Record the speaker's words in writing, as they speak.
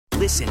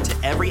Listen to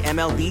every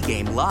MLB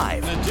game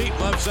live. In the deep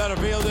left center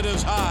field, it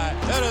is high,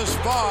 it is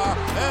far,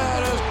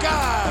 it is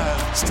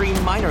gone. Stream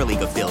minor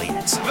league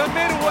affiliates. The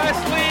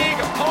Midwest League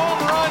home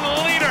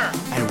run leader.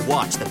 And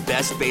watch the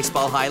best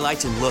baseball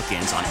highlights and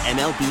look-ins on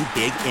MLB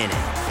Big Inning.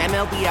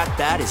 MLB At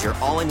Bat is your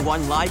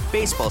all-in-one live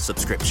baseball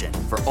subscription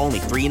for only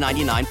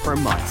 $3.99 per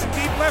month.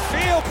 Deep left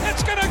field,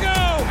 it's gonna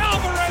go.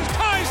 Alvarez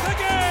ties the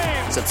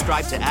game.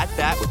 Subscribe to At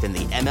Bat within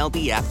the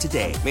MLB app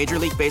today. Major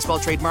League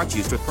Baseball trademarks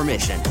used with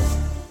permission.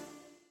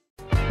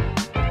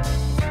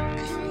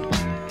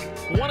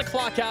 1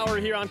 o'clock hour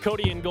here on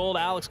Cody and Gold.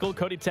 Alex Gold,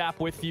 Cody Tapp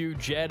with you.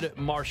 Jed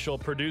Marshall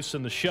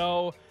producing the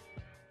show.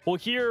 We'll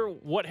hear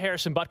what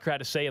Harrison Butker had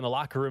to say in the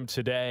locker room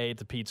today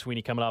to Pete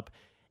Sweeney coming up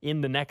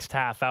in the next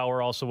half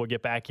hour. Also, we'll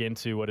get back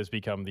into what has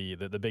become the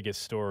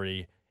biggest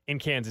story in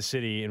Kansas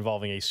City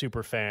involving a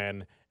super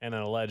fan and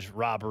an alleged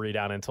robbery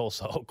down in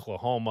Tulsa,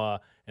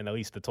 Oklahoma, and at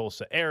least the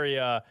Tulsa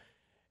area,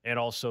 and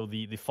also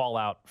the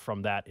fallout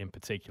from that in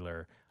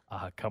particular.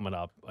 Coming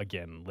up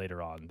again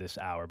later on this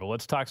hour. But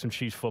let's talk some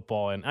Chiefs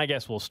football, and I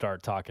guess we'll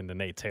start talking to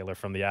Nate Taylor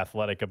from The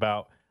Athletic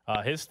about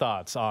his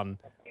thoughts on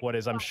what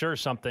is, I'm sure,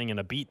 something and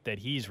a beat that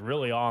he's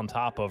really on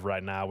top of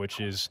right now, which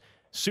is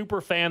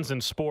super fans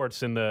in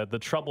sports and the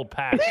troubled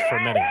past for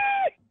many.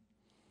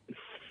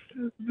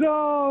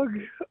 Dog.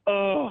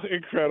 Oh,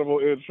 incredible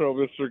intro,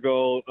 Mr.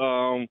 Gold.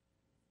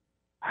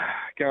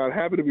 God,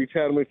 happy to be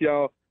chatting with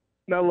y'all.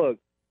 Now, look,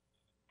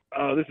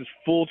 this is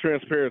full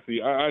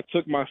transparency. I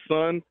took my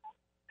son,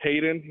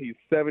 Hayden, he's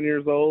 7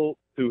 years old,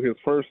 to his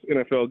first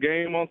NFL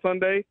game on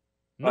Sunday.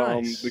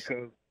 Nice.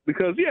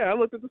 Because I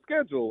looked at the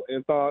schedule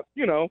and thought,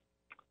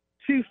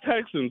 Chiefs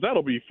Texans,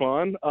 that'll be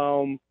fun.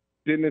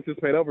 Didn't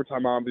anticipate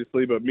overtime,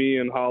 obviously, but me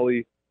and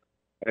Holly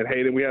and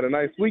Hayden, we had a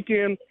nice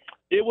weekend.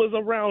 It was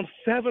around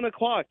 7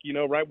 o'clock,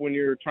 right when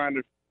you're trying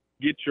to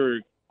get your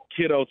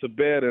kiddo to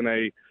bed in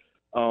a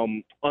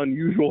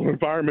unusual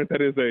environment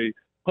that is a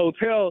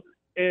hotel.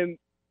 And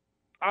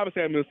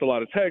obviously I missed a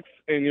lot of texts,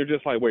 and you're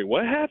just like, wait,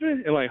 what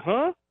happened? And like,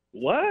 huh?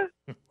 What?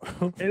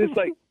 And it's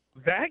like,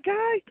 that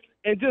guy?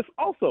 And just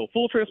also,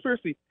 full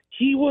transparency,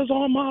 he was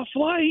on my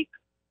flight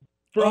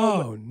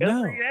from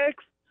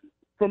LAX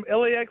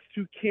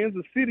to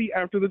Kansas City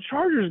after the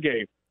Chargers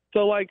game.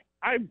 So, like,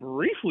 I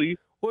briefly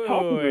Wait.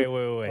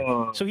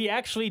 So he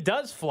actually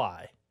does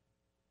fly?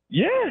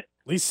 Yeah. At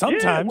least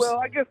sometimes. Yeah, well,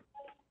 I guess,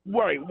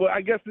 right. Well,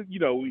 I guess,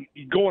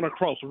 going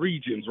across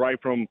regions, right,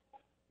 from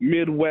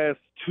Midwest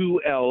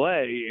to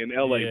L.A. and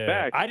L.A.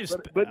 back.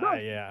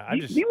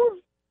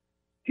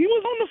 He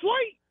was on the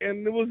flight,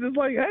 and it was just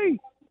like, hey,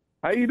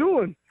 how you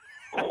doing?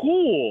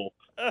 Cool.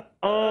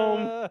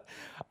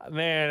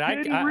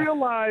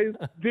 Man,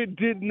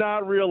 did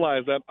not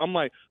realize that. I'm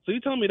like, so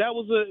you telling me that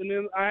was and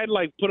then I had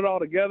like put it all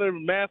together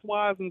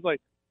math-wise, and it's like,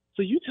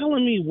 so you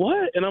telling me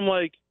what? And I'm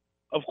like,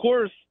 of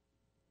course,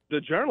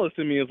 the journalist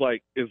in me is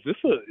like, is this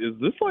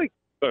like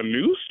a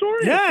news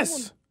story?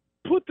 Yes.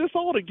 Put this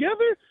all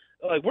together?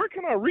 Like, where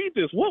can I read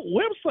this? What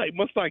website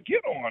must I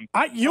get on?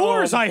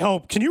 Yours, I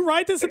hope. Can you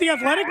write this at The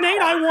Athletic,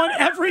 Nate? I want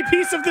every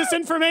piece of this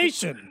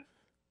information.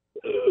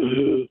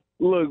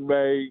 Look,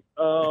 man,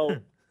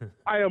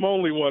 I am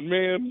only one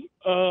man.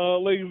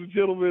 Ladies and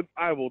gentlemen,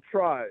 I will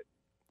try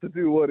to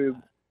do what is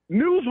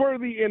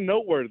newsworthy and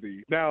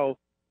noteworthy. Now,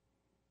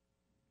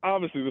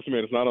 obviously, this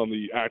man is not on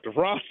the active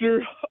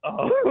roster.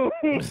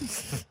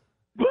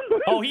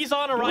 He's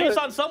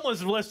on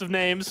someone's list of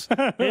names.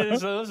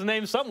 There's a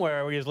name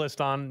somewhere where he's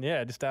listed on,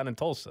 just down in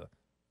Tulsa.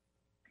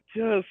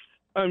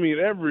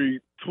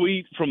 Every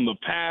tweet from the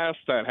past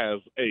that has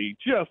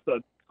just a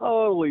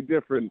totally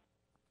different,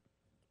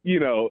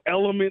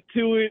 element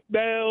to it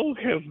now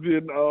has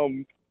been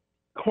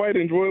quite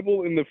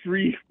enjoyable in the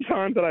free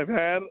time that I've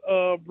had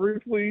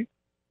briefly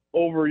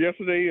over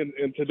yesterday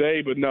and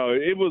today. But no,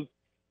 it was,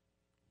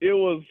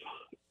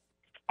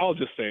 I'll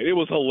just say it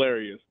was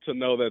hilarious to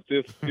know that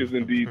this is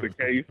indeed the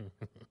case.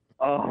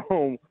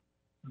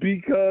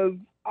 Because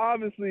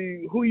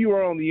obviously who you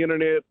are on the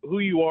internet, who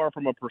you are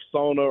from a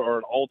persona or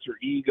an alter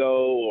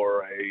ego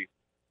or a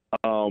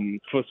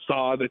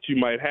facade that you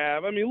might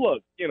have.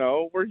 Look,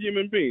 we're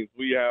human beings.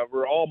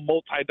 We're all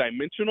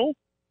multidimensional,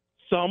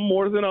 some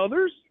more than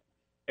others.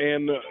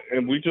 And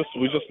we just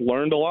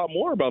learned a lot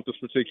more about this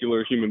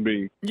particular human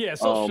being. Yeah,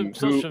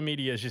 social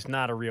media is just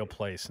not a real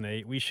place,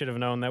 Nate. We should have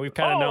known that. We've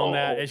kind of known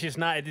that. It's just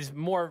not. It's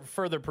more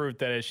further proof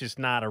that it's just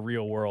not a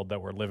real world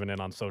that we're living in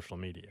on social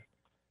media.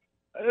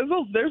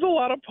 There's a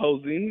lot of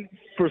posing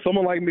for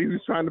someone like me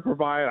who's trying to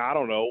provide,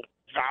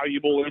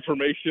 valuable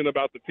information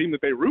about the team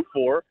that they root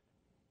for.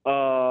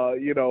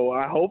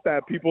 I hope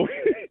that people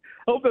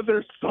hope that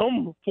there's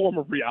some form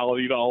of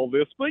reality to all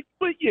this. But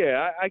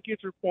yeah, I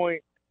get your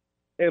point.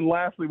 And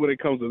lastly, when it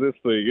comes to this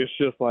thing, it's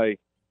just like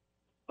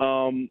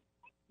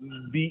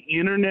the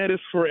internet is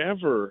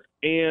forever.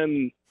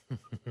 And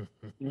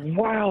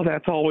wow,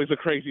 that's always a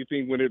crazy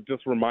thing when it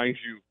just reminds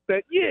you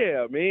that,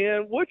 yeah,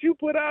 man, what you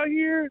put out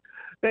here,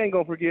 they ain't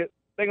gonna forget.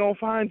 They gonna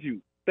find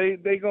you. They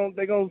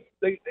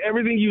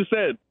everything you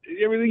said,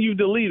 everything you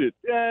deleted,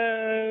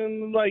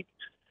 and like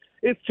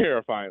it's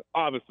terrifying.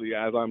 Obviously,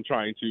 as I'm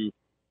trying to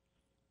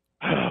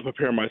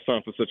prepare my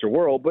son for such a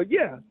world. But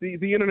yeah,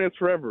 the internet's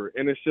forever,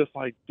 and it's just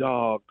like,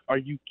 dog, are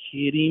you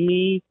kidding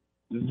me?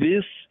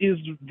 This is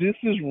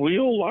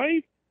real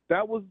life.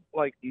 That was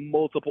like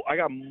multiple. I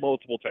got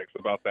multiple texts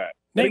about that.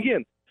 And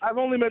again, I've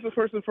only met this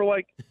person for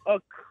like a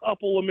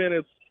couple of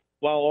minutes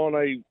while on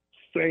a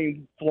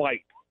same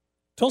flight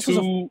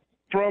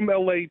from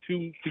LA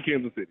to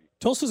Kansas City.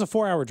 Tulsa's a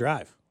 4-hour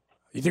drive.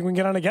 You think we can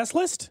get on a guest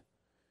list?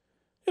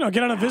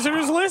 Get on a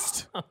visitors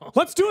list?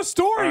 Let's do a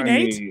story,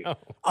 Nate.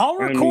 I'll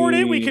record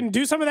it. We can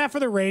do some of that for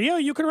the radio.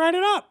 You can write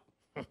it up.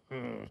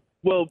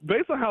 Well,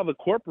 based on how the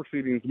court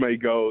proceedings may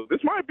go, this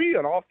might be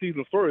an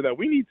off-season story that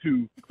we need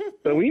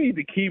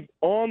to keep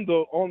on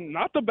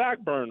not the back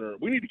burner.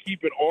 We need to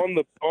keep it on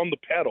the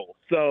pedal.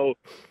 So,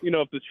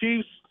 if the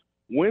Chiefs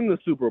win the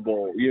Super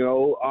Bowl,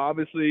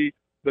 obviously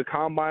the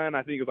combine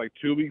I think is like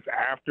 2 weeks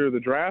after the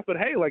draft. But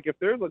hey, like if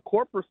there's a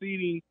court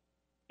proceeding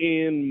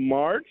in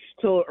March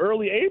till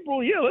early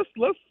April, yeah,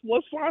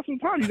 let's find some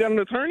time. You got an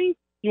attorney?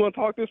 You want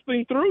to talk this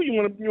thing through? You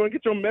want to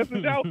get your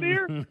message out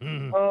there?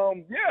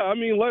 Yeah, I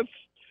mean,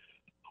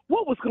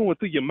 what was going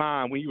through your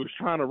mind when you were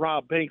trying to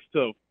rob banks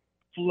to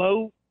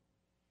float?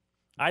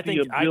 I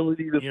think the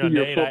ability to see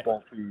your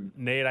football team.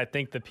 Nate, I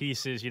think the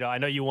piece is, I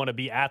know you want to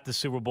be at the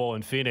Super Bowl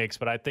in Phoenix,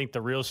 but I think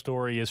the real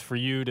story is for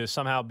you to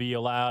somehow be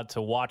allowed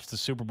to watch the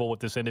Super Bowl with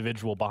this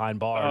individual behind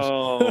bars.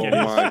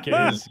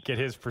 Get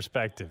his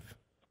perspective.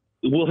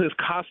 Will his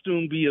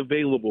costume be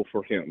available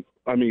for him?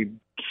 I mean,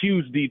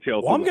 huge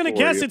details. Well, I'm going to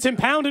guess it's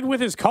impounded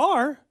with his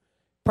car.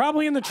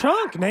 Probably in the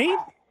trunk, Nate.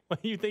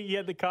 You think he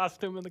had the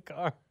costume in the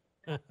car?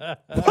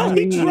 Well,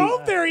 he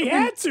drove there. He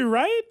had to,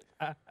 right?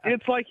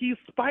 It's like he's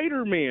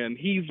Spider-Man.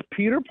 He's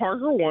Peter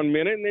Parker one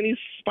minute, and then he's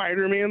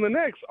Spider-Man the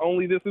next.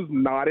 Only this is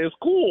not as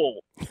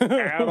cool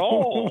at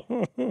all.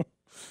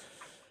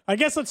 I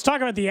guess let's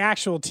talk about the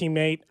actual team,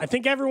 Nate. I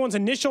think everyone's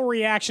initial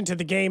reaction to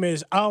the game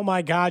is, oh,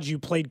 my God, you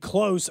played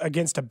close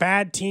against a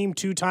bad team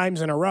 2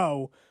 times in a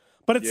row.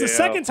 But it's the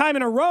second time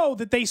in a row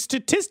that they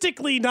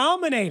statistically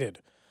nominated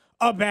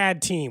a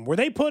bad team, where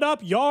they put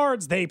up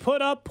yards, they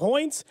put up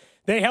points,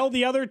 they held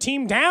the other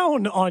team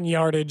down on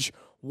yardage.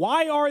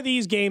 Why are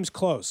these games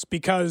close?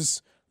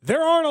 Because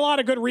there aren't a lot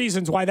of good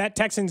reasons why that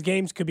Texans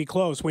games could be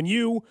close. When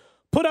you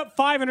put up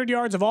 500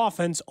 yards of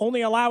offense,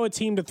 only allow a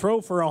team to throw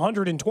for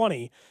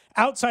 120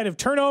 outside of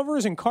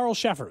turnovers and Carl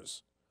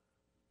Sheffers.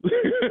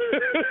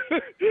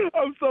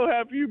 I'm so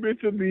happy you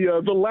mentioned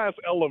the last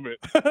element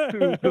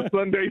to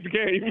Sunday's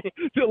game,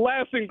 the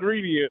last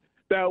ingredient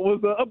that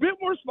was a bit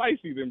more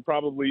spicy than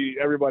probably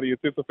everybody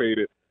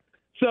anticipated.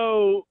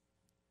 So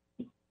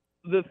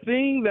the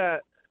thing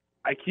that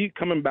I keep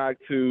coming back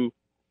to,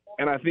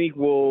 and I think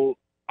will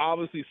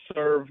obviously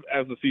serve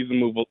as the season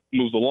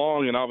moves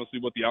along, and obviously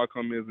what the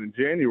outcome is in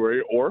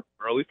January or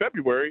early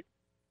February,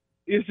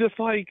 is just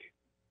like,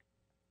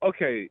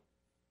 okay,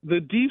 the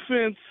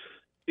defense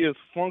is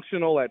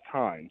functional at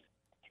times,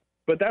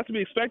 but that's to be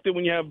expected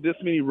when you have this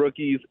many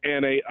rookies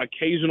and a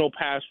occasional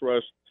pass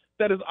rush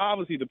that is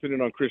obviously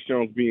dependent on Chris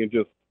Jones being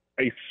just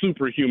a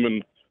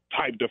superhuman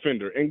type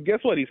defender. And guess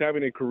what? He's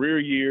having a career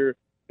year.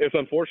 It's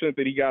unfortunate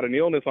that he got an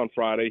illness on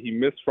Friday. He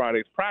missed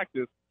Friday's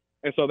practice,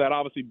 and so that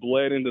obviously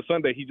bled into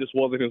Sunday. He just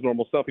wasn't his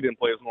normal self. He didn't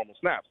play his normal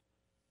snaps.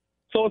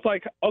 So it's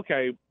like,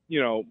 okay,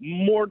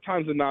 more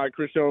times than not,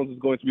 Chris Jones is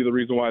going to be the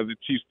reason why the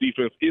Chiefs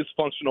defense is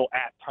functional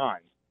at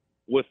times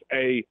with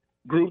a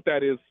group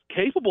that is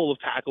capable of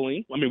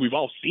tackling. I mean, we've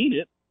all seen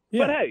it.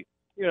 Yeah. But, hey,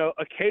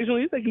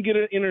 occasionally they can get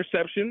an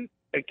interception.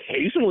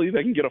 Occasionally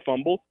they can get a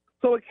fumble.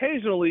 So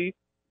occasionally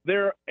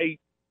they're a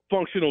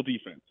functional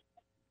defense.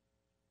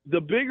 The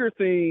bigger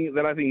thing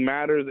that I think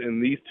matters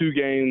in these 2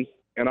 games,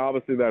 and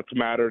obviously that's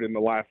mattered in the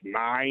last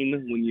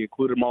 9 when you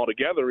include them all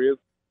together, is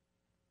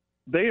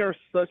they are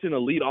such an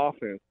elite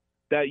offense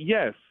that,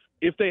 yes,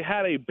 if they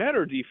had a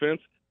better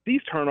defense,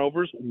 these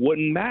turnovers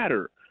wouldn't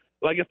matter.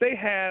 Like if they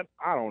had,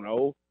 I don't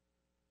know,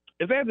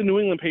 if they had the New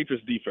England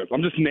Patriots defense,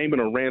 I'm just naming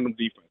a random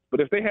defense,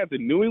 but if they had the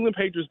New England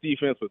Patriots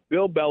defense with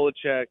Bill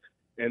Belichick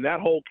and that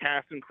whole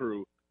cast and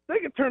crew, they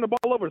could turn the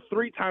ball over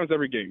 3 times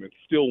every game and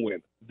still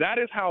win. That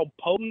is how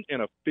potent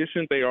and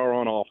efficient they are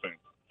on offense,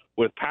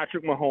 with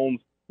Patrick Mahomes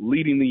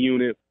leading the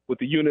unit, with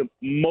the unit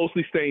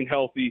mostly staying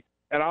healthy,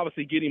 and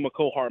obviously getting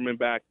McCole Hartman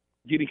back,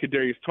 getting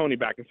Kadarius Toney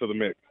back into the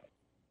mix.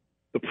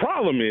 The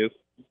problem is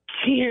you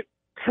can't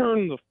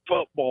turn the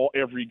football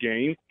every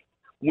game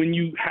when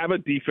you have a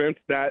defense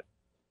that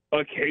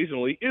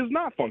occasionally is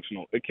not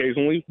functional,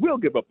 occasionally will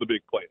give up the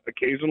big play,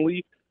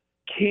 occasionally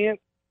can't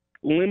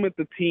limit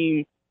the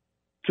team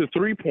to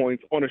 3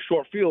 points on a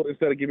short field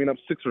instead of giving up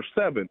 6 or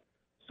 7.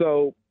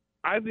 So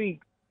I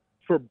think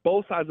for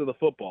both sides of the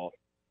football,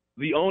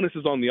 the onus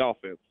is on the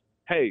offense.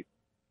 Hey,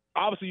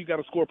 obviously you got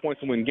to score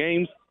points to win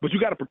games, but you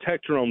got to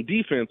protect your own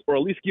defense or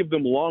at least give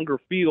them longer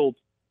fields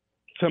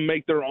to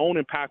make their own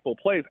impactful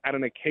plays at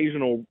an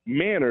occasional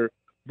manner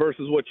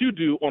versus what you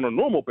do on a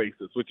normal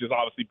basis, which is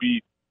obviously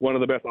be one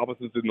of the best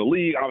offenses in the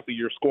league. Obviously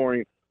you're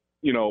scoring,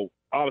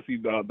 obviously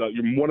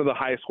you're one of the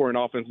highest scoring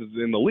offenses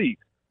in the league.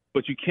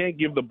 But you can't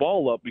give the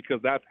ball up because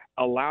that's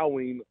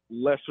allowing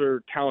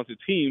lesser talented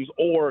teams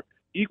or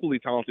equally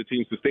talented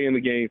teams to stay in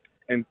the game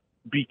and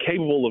be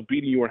capable of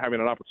beating you or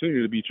having an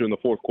opportunity to beat you in the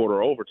fourth quarter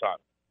or overtime.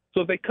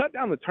 So if they cut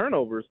down the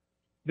turnovers,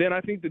 then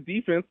I think the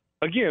defense,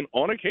 again,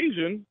 on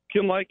occasion,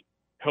 can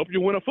help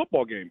you win a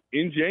football game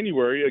in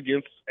January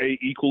against a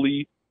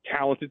equally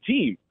talented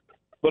team.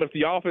 But if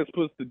the offense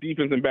puts the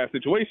defense in bad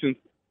situations,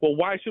 well,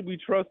 why should we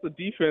trust the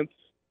defense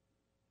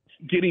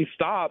getting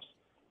stops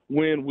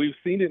when we've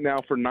seen it now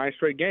for 9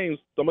 straight games?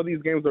 Some of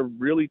these games are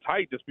really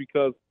tight just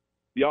because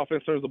the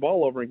offense turns the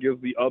ball over and gives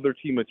the other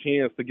team a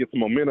chance to get some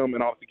momentum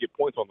and obviously get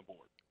points on the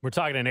board. We're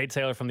talking to Nate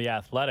Taylor from The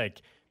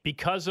Athletic.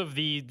 Because of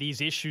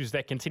these issues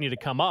that continue to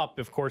come up,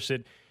 of course,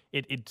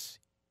 it's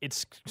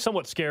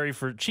somewhat scary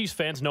for Chiefs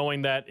fans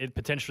knowing that it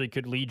potentially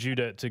could lead you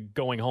to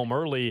going home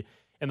early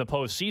in the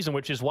postseason,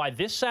 which is why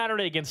this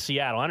Saturday against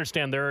Seattle, I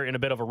understand they're in a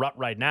bit of a rut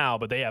right now,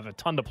 but they have a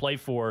ton to play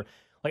for.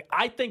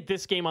 I think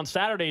this game on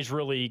Saturday is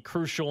really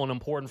crucial and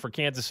important for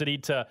Kansas City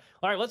to,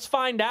 all right, let's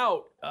find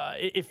out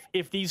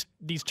if these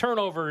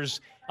turnovers,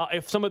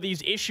 if some of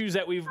these issues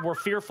that we're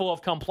fearful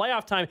of come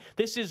playoff time,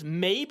 this is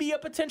maybe a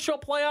potential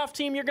playoff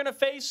team you're going to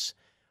face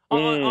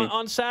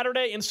on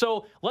Saturday. And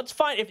so let's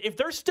find, if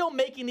they're still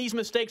making these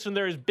mistakes and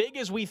they're as big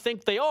as we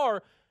think they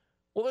are,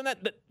 well, then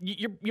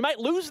you might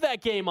lose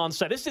that game on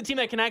Saturday. This is a team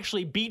that can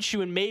actually beat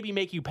you and maybe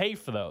make you pay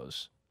for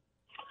those.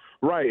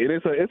 Right, and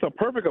it's a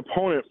perfect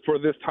opponent for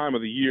this time of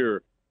the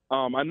year.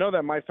 I know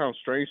that might sound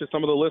strange to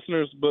some of the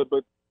listeners, but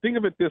think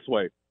of it this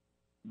way.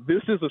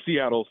 This is the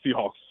Seattle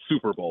Seahawks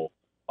Super Bowl.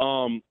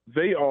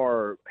 They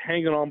are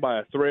hanging on by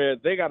a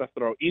thread. They got to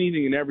throw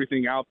anything and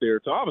everything out there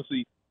to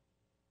obviously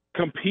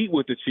compete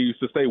with the Chiefs,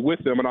 to stay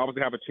with them, and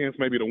obviously have a chance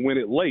maybe to win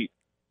it late.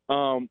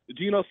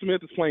 Geno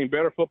Smith is playing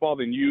better football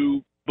than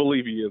you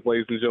believe he is,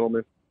 ladies and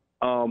gentlemen.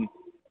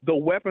 The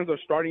weapons are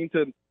starting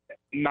to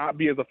not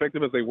be as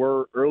effective as they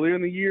were earlier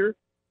in the year,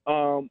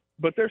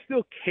 but they're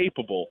still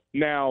capable.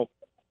 Now,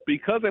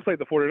 because they played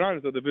the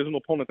 49ers, a divisional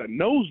opponent that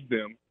knows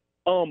them,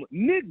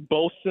 Nick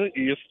Bosa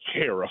is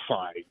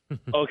terrifying.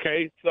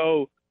 Okay?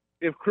 So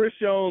if Chris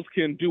Jones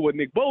can do what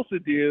Nick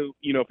Bosa did,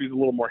 if he's a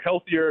little more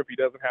healthier, if he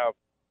doesn't have,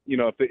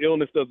 if the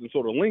illness doesn't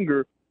sort of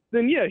linger,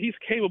 then, yeah, he's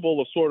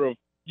capable of sort of,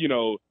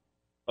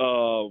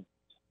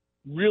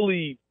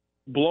 really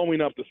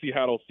blowing up the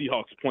Seattle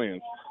Seahawks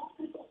plans.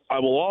 I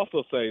will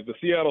also say the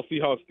Seattle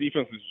Seahawks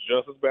defense is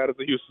just as bad as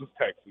the Houston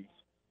Texans.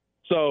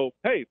 So,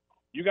 hey,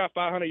 you got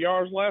 500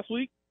 yards last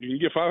week. You can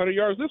get 500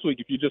 yards this week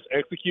if you just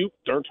execute,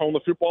 don't turn the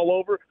football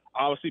over,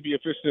 obviously be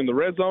efficient in the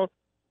red zone.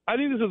 I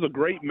think this is a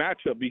great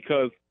matchup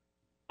because,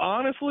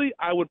 honestly,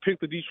 I would pick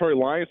the Detroit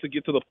Lions to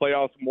get to the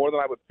playoffs more than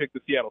I would pick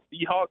the Seattle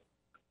Seahawks.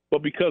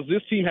 But because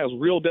this team has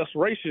real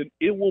desperation,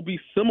 it will be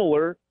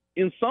similar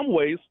in some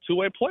ways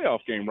to a playoff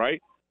game,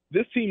 right?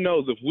 This team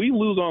knows if we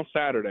lose on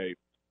Saturday,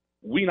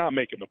 we're not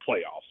making the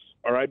playoffs,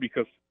 all right,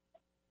 because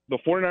the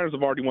 49ers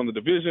have already won the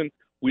division.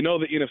 We know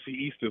the NFC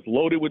East is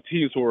loaded with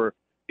teams who are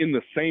in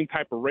the same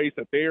type of race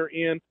that they're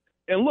in.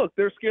 And, look,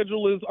 their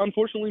schedule is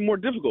unfortunately more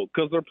difficult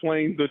because they're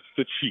playing the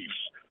Chiefs.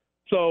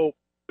 So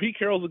Pete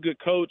Carroll's a good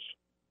coach.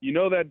 You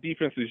know that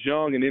defense is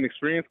young and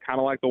inexperienced, kind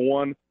of like the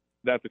one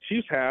that the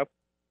Chiefs have.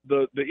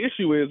 The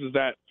issue is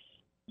that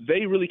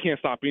they really can't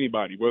stop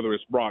anybody, whether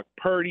it's Brock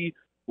Purdy,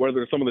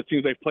 whether it's some of the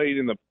teams they've played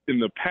in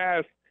the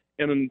past.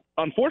 And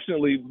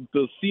unfortunately,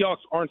 the Seahawks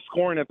aren't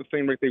scoring at the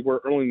same rate they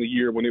were early in the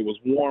year when it was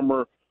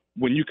warmer,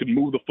 when you could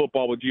move the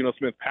football with Geno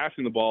Smith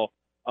passing the ball.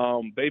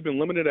 They've been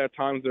limited at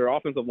times. Their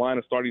offensive line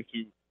is starting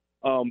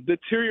to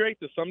deteriorate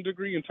to some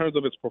degree in terms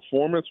of its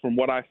performance from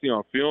what I see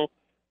on film.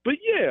 But,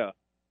 yeah,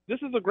 this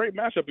is a great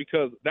matchup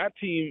because that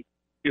team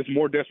is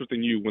more desperate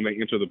than you when they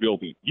enter the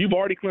building. You've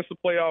already clinched the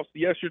playoffs.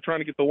 Yes, you're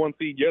trying to get the 1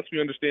 seed. Yes,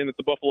 we understand that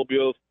the Buffalo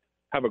Bills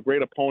have a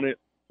great opponent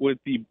with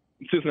the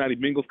Cincinnati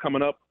Bengals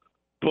coming up.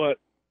 But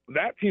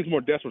that team's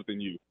more desperate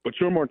than you, but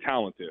you're more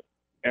talented.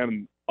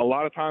 And a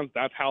lot of times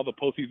that's how the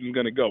postseason is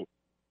going to go.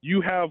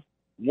 You have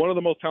one of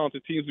the most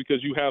talented teams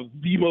because you have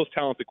the most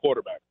talented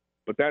quarterback,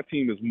 but that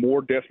team is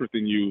more desperate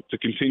than you to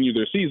continue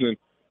their season.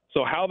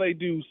 So how they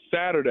do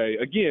Saturday,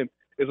 again,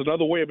 is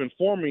another way of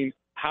informing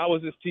how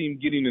is this team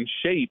getting in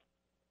shape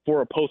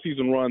for a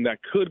postseason run that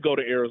could go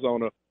to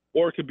Arizona,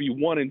 or it could be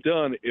one and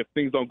done if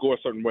things don't go a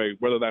certain way,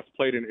 whether that's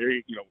played in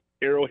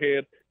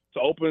Arrowhead to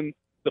open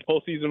the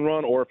postseason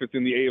run, or if it's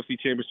in the AFC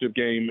Championship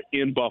game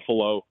in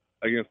Buffalo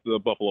against the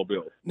Buffalo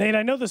Bills. Nate,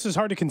 I know this is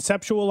hard to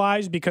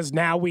conceptualize because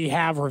now we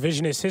have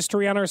revisionist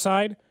history on our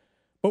side,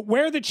 but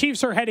where the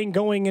Chiefs are heading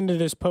going into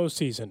this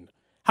postseason,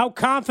 how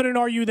confident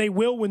are you they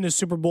will win the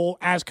Super Bowl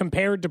as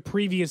compared to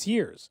previous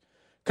years?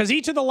 Because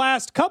each of the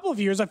last couple of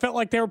years, I felt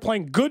like they were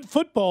playing good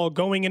football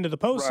going into the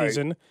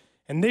postseason, right.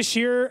 And this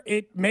year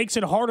it makes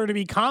it harder to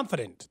be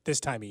confident this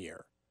time of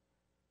year.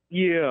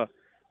 Yeah.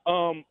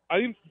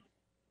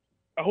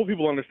 I hope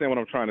people understand what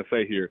I'm trying to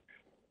say here.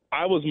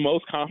 I was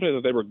most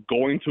confident that they were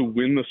going to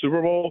win the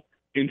Super Bowl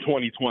in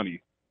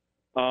 2020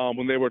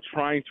 when they were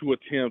trying to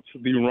attempt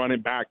the run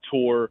it back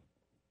tour.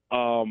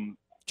 Sure.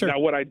 Now,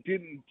 what I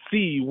didn't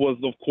see was,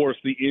 of course,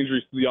 the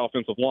injuries to the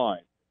offensive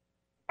line.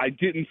 I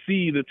didn't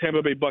see the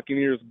Tampa Bay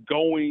Buccaneers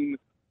going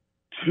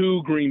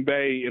to Green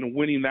Bay and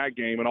winning that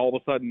game and all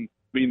of a sudden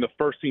being the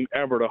first team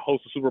ever to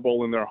host a Super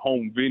Bowl in their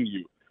home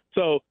venue.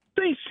 So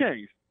things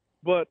changed.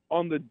 But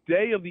on the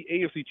day of the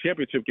AFC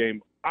Championship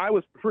game, I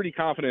was pretty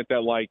confident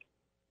that, like,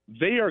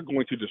 they are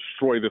going to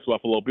destroy this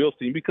Buffalo Bills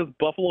team because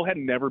Buffalo had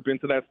never been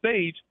to that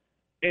stage,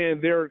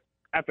 and they're,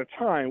 at the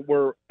time,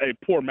 were a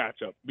poor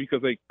matchup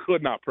because they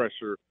could not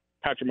pressure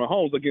Patrick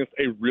Mahomes against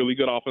a really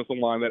good offensive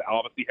line that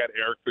obviously had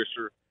Eric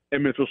Fisher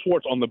and Mitchell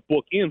Schwartz on the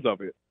bookends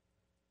of it.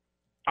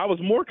 I was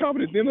more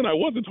confident then than I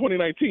was in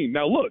 2019.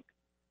 Now, look,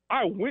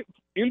 I went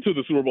into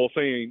the Super Bowl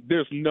saying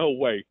there's no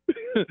way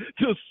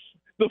just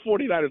the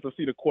 49ers to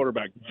see the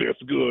quarterback this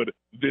good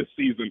this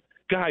season.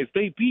 Guys,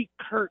 they beat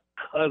Kirk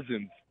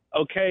Cousins,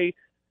 okay,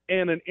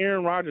 and an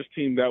Aaron Rodgers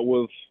team that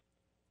was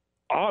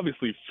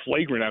obviously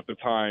flagrant at the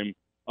time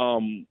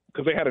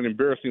because they had an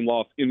embarrassing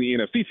loss in the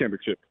NFC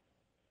Championship.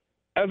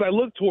 As I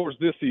look towards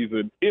this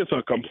season, it's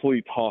a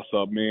complete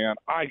toss-up, man.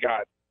 I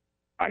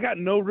got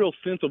no real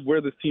sense of where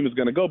this team is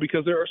going to go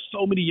because there are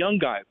so many young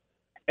guys.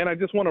 And I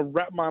just want to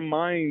wrap my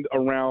mind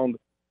around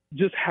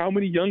just how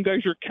many young guys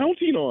you're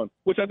counting on,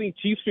 which I think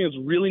Chiefs fans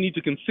really need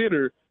to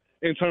consider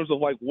in terms of,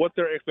 like, what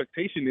their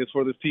expectation is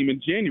for this team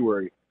in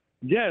January.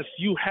 Yes,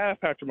 you have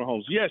Patrick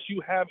Mahomes. Yes,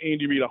 you have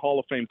Andy Reid, a Hall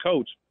of Fame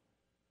coach.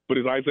 But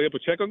is Isaiah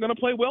Pacheco going to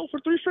play well for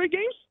 3 straight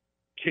games?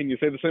 Can you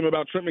say the same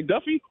about Trent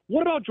McDuffie?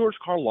 What about George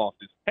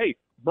Karlaftis? Hey,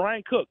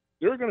 Brian Cook,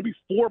 there are going to be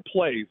 4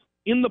 plays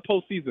in the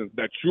postseason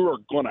that you are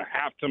going to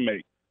have to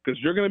make because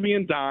you're going to be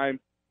in dime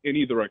in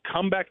either a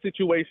comeback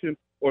situation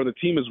or the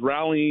team is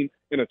rallying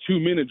in a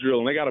 2-minute drill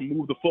and they got to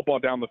move the football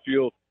down the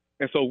field.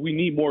 And so we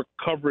need more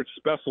coverage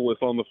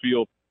specialists on the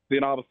field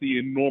than obviously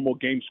in normal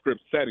game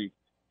script settings.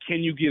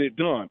 Can you get it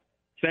done?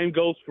 Same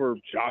goes for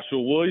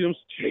Joshua Williams,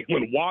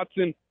 Jalen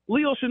Watson,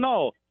 Leo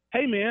Chenal.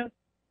 Hey, man,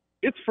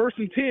 it's 1st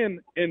and 10,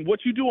 and what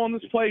you do on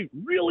this play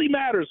really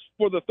matters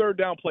for the 3rd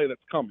down play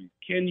that's coming.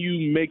 Can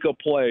you make a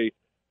play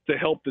to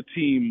help the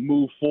team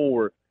move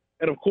forward?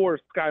 And, of course,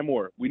 Sky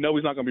Moore. We know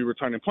he's not going to be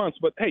returning punts,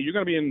 but, hey, you're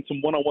going to be in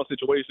some one-on-one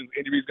situations.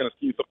 Andy Reid's going to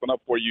scheme something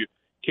up for you.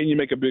 Can you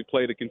make a big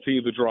play to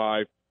continue the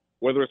drive,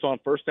 whether it's on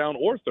 1st down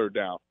or 3rd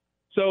down?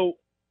 So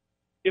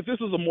if this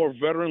is a more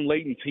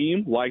veteran-laden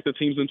team like the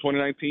teams in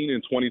 2019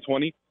 and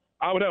 2020,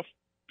 I would have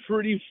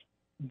pretty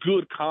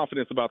good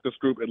confidence about this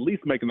group at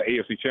least making the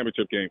AFC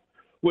Championship game,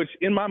 which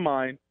in my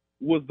mind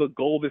was the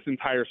goal this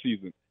entire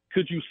season.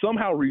 Could you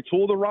somehow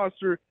retool the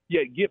roster,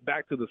 yet get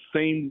back to the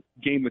same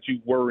game that you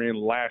were in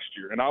last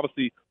year? And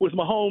obviously, with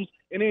Mahomes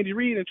and Andy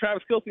Reid and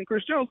Travis Kelce and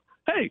Chris Jones,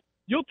 hey,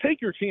 you'll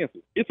take your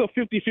chances. It's a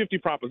 50-50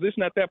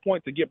 proposition at that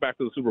point to get back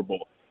to the Super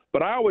Bowl.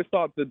 But I always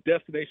thought the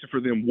destination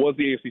for them was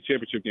the AFC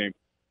Championship game,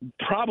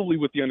 probably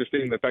with the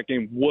understanding that that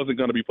game wasn't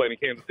going to be played in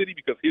Kansas City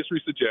because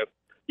history suggests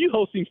you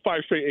hosting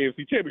 5 straight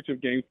AFC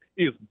Championship games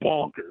is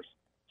bonkers.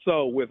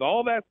 So with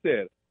all that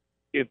said,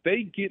 if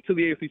they get to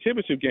the AFC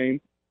Championship game,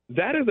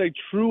 that is a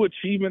true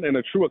achievement and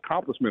a true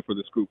accomplishment for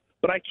this group.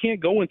 But I can't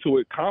go into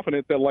it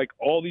confident that, like,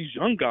 all these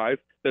young guys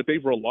that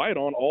they've relied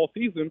on all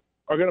season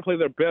are going to play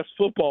their best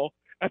football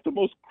at the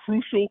most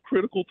crucial,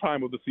 critical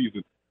time of the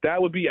season. That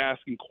would be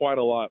asking quite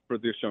a lot for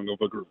this young of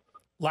a group.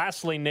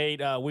 Lastly,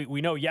 Nate,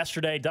 we know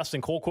yesterday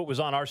Dustin Colquitt was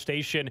on our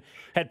station,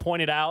 had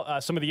pointed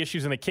out some of the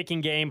issues in the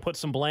kicking game, put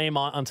some blame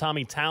on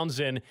Tommy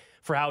Townsend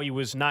for how he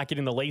was not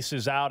getting the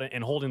laces out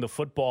and holding the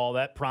football.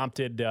 That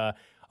prompted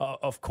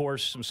of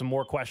course, some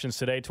more questions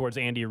today towards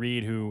Andy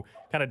Reid, who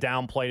kind of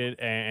downplayed it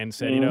and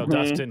said,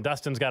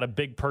 Dustin's got a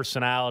big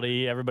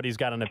personality. Everybody's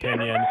got an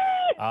opinion,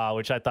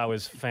 which I thought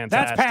was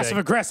fantastic. That's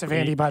passive-aggressive,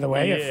 Andy, by the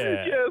way.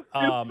 Yeah. Yes,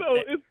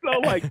 it's so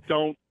like,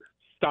 don't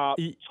stop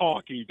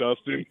talking,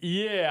 Dustin.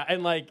 Yeah,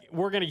 and, like,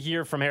 we're going to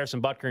hear from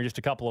Harrison Butker in just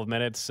a couple of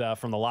minutes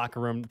from the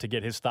locker room to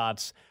get his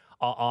thoughts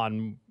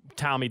on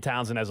Tommy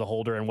Townsend as a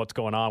holder and what's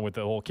going on with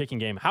the whole kicking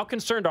game. How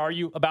concerned are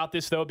you about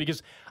this, though?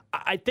 Because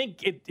I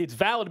think it's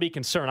valid to be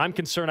concerned. I'm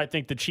concerned. I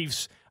think the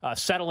Chiefs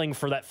settling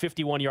for that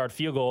 51-yard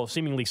field goal,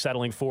 seemingly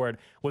settling for it,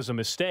 was a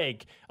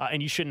mistake,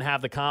 and you shouldn't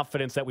have the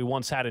confidence that we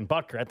once had in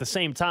Butker. At the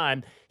same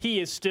time,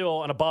 he is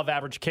still an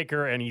above-average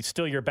kicker, and he's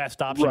still your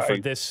best option for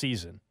this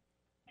season.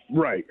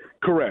 Right.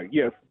 Correct.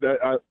 Yes,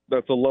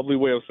 that's a lovely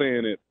way of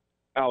saying it,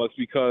 Alex,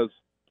 because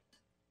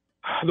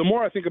the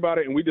more I think about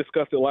it, and we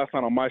discussed it last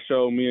night on my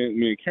show, me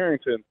and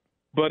Carrington,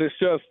 but it's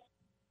just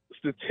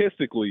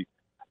statistically,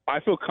 I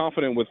feel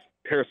confident with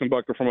Harrison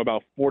Butker from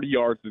about 40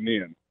 yards and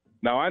in.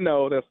 Now, I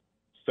know that's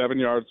 7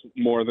 yards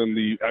more than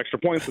the extra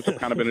points, which have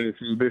kind of been an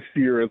issue this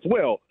year as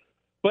well.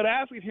 But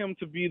asking him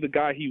to be the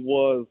guy he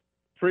was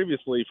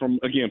previously from,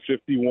 again,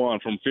 51,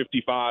 from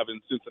 55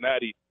 in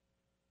Cincinnati,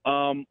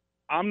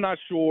 I'm not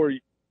sure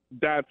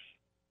that's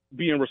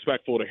being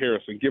respectful to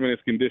Harrison, given his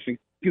condition,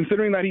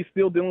 considering that he's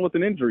still dealing with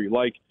an injury.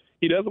 Like,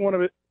 he doesn't want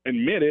to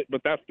admit it,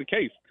 but that's the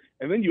case.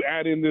 And then you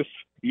add in this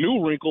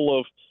new wrinkle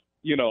of,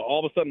 all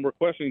of a sudden we're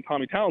questioning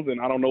Tommy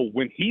Townsend. I don't know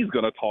when he's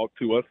going to talk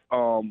to us,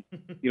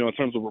 in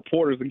terms of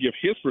reporters and give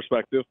his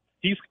perspective.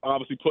 He's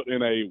obviously put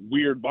in a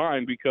weird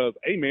bind because,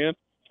 hey, man,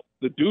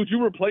 the dude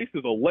you replaced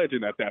is a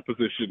legend at that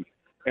position.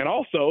 And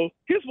also,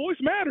 his voice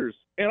matters.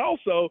 And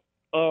also,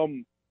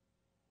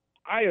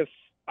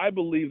 I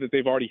believe that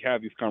they've already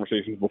had these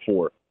conversations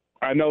before.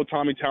 I know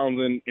Tommy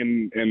Townsend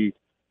and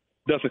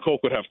Dustin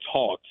Colquitt have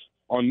talked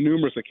on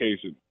numerous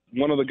occasions.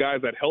 One of the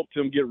guys that helped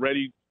him get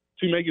ready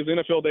to make his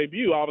NFL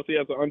debut, obviously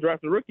as an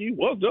undrafted rookie,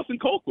 was Dustin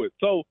Colquitt.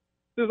 So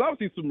there's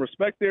obviously some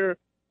respect there.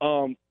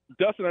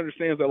 Dustin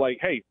understands that, like,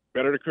 hey,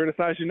 better to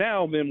criticize you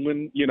now than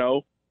when,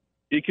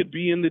 it could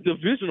be in the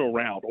divisional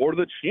round or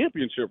the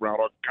championship round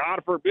or,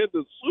 God forbid,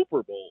 the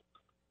Super Bowl.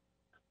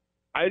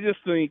 I just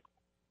think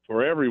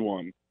for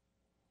everyone,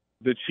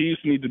 the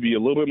Chiefs need to be a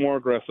little bit more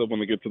aggressive when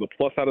they get to the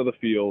plus side of the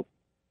field.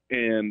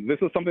 And this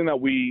is something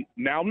that we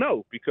now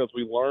know because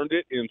we learned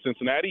it in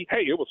Cincinnati.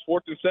 Hey, it was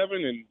 4th and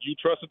 7, and you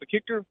trusted the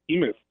kicker. He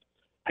missed.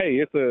 Hey,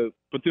 it's a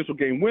potential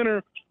game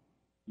winner.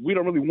 We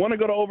don't really want to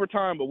go to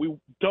overtime, but we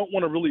don't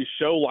want to really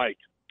show, like,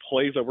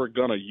 plays that we're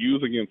going to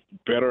use against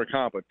better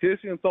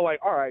competition. So, like,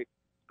 all right,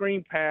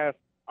 screen pass.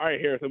 All right,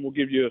 Harrison, we'll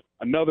give you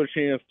another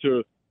chance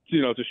to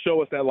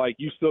show us that, like,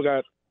 you still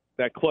got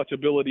that clutch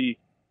ability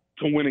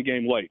to win a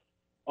game late.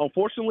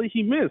 Unfortunately,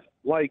 he missed.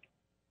 Like,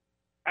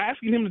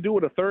 asking him to do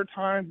it a third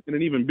time in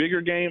an even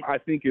bigger game, I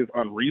think, is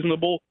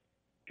unreasonable,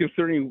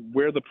 considering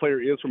where the player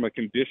is from a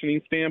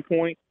conditioning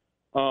standpoint.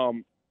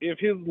 If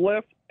his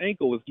left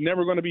ankle is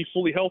never going to be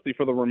fully healthy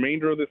for the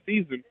remainder of the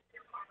season,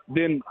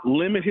 then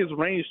limit his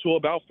range to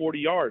about 40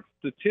 yards.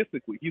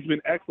 Statistically, he's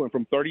been excellent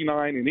from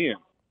 39 and in.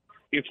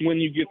 It's when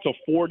you get to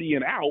 40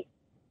 and out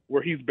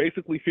where he's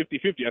basically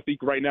 50-50. I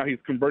think right now he's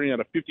converting at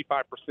a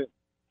 55%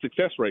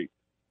 success rate.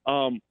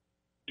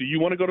 Do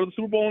you want to go to the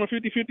Super Bowl on a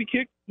 50-50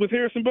 kick with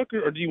Harrison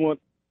Butker, or do you want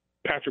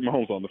Patrick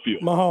Mahomes on the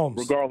field? Mahomes.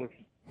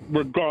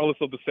 Regardless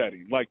of the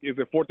setting. Like, is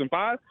it 4th and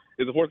 5?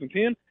 Is it 4th and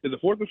 10? Is it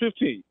 4th and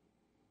 15?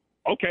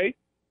 Okay.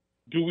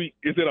 Is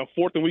it a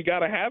 4th and we got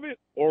to have it,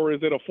 or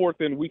is it a 4th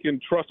and we can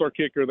trust our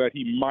kicker that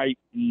he might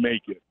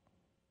make it?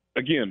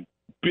 Again,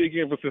 big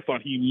emphasis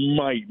on he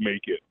might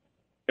make it.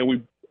 And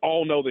we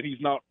all know that he's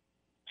not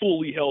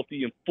fully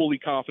healthy and fully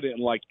confident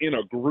and, like, in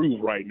a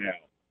groove right now.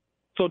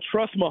 So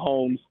trust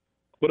Mahomes.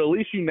 But at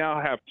least you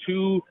now have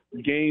 2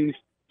 games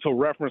to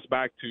reference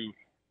back to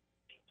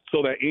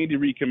so that Andy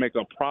Reid can make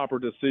a proper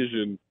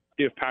decision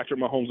if Patrick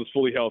Mahomes is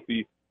fully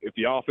healthy, if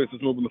the offense is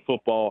moving the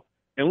football.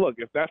 And look,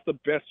 if that's the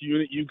best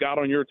unit you got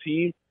on your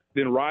team,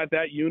 then ride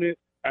that unit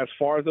as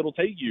far as it'll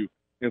take you.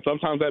 And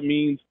sometimes that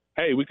means,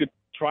 hey, we could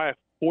try a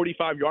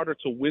 45-yarder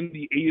to win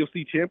the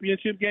AFC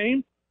Championship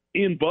game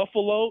in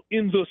Buffalo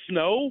in the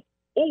snow,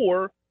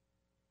 or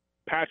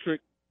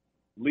Patrick,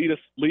 lead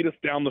us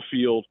down the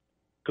field,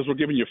 because we're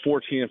giving you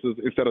 4 chances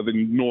instead of the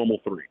normal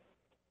 3.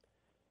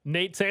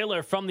 Nate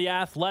Taylor from The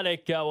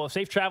Athletic. Well,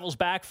 safe travels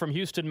back from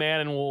Houston, man,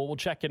 and we'll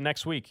check in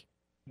next week.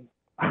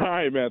 All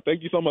right, man.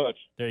 Thank you so much.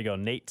 There you go.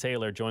 Nate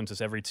Taylor joins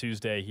us every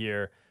Tuesday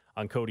here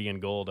on Cody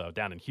and Gold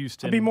down in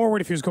Houston. I'd be more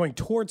worried if he was going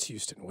towards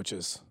Houston, which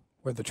is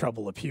where the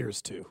trouble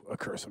appears to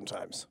occur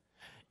sometimes.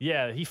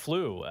 Yeah, he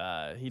flew.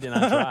 He did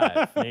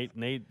not drive.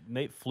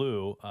 Nate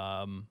flew.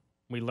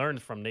 We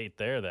learned from Nate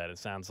there that it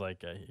sounds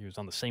like he was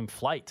on the same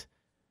flight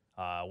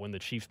when the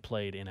Chiefs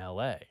played in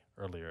L.A.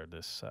 earlier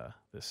this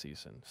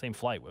season. Same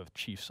flight with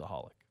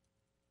Chiefsaholic.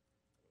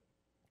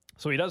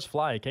 So he does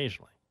fly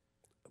occasionally.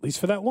 At least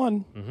for that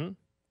one. Mm-hmm.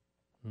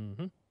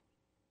 Mm-hmm.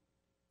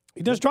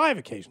 He does drive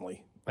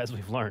occasionally. As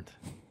we've learned.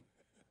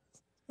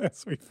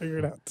 As we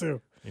figured out,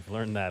 too. We've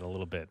learned that a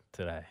little bit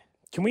today.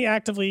 Can we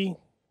actively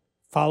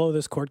follow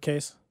this court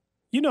case?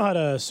 You know how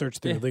to search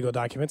through legal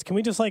documents. Can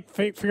we just, like,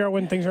 figure out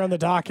when things are on the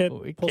docket,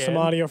 pull some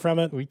audio from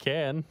it? We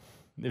can,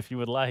 if you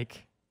would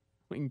like.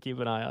 We can keep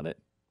an eye on it.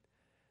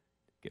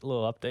 Get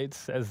little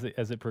updates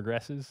as it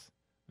progresses.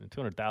 A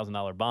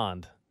 $200,000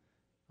 bond.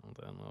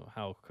 I don't know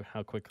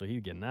how quickly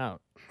he's getting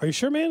out. Are you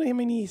sure, man? I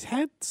mean, he's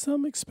had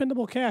some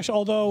expendable cash,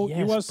 although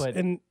he was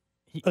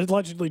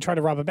allegedly trying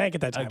to rob a bank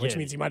at that time, which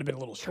means he might have been a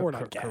little short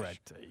on cash.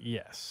 Correct.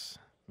 Yes.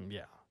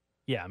 Yeah.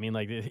 Yeah. I mean,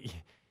 like, if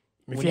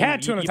you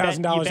had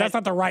 $200,000, that's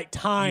not the right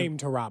time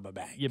to rob a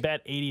bank. You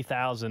bet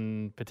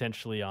 $80,000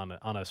 potentially on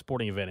a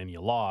sporting event and you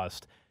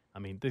lost. I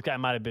mean, this guy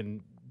might have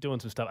been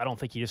doing some stuff. I don't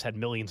think he just had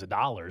millions of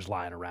dollars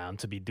lying around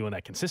to be doing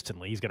that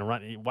consistently. He's going to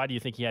run. Why do you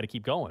think he had to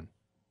keep going?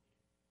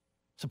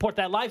 Support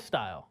that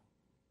lifestyle.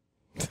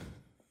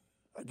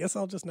 I guess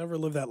I'll just never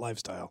live that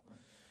lifestyle.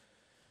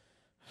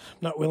 I'm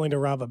not willing to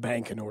rob a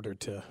bank in order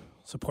to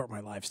support my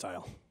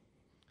lifestyle.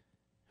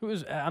 Who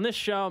is on this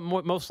show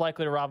most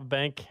likely to rob a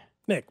bank?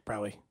 Nick,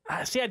 probably.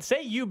 See, I'd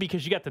say you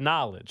because you got the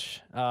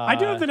knowledge. I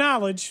do have the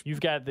knowledge.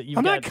 You've got the.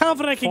 I'm not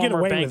confident I can get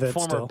away with it.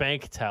 Former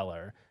bank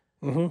teller.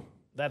 Mm-hmm.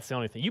 That's the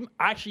only thing. You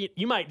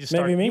might just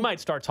start. You might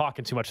start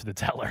talking too much to the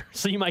teller,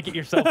 so you might get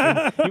yourself.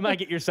 You might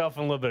get yourself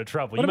in a little bit of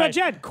trouble. What about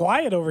Jed?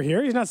 Quiet over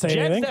here. He's not saying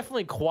anything. Jed's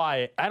definitely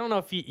quiet. I don't know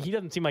if he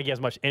doesn't seem like he has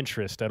much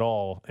interest at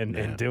all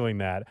in doing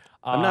that.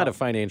 I'm not a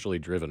financially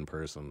driven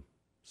person,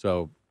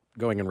 so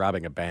going and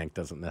robbing a bank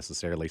doesn't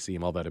necessarily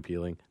seem all that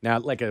appealing. Now,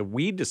 like a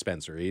weed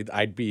dispensary,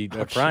 I'd be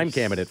a prime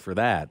candidate for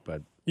that.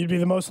 But you'd be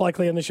the most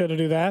likely on the show to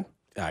do that.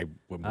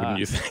 Wouldn't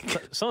you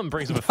think? Someone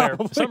brings up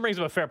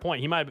a fair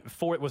point. He might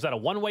was that a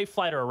one-way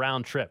flight or a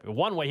round trip?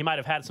 One way, he might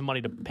have had some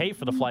money to pay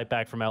for the flight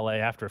back from LA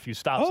after a few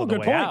stops on the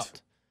way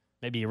out.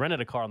 Maybe he rented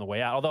a car on the way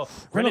out. Although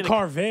rental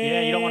car,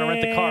 you don't want to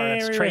rent the car.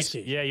 That's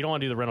risky. Yeah, you don't want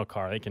to do the rental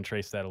car. They can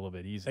trace that a little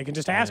bit easier. They can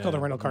just ask all the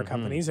rental car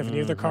companies if any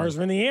of their cars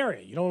are in the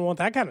area. You don't want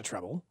that kind of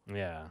trouble.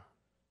 Yeah.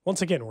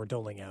 Once again, we're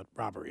doling out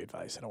robbery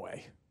advice in a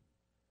way.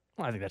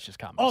 Well, I think that's just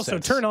common also,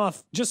 sense. turn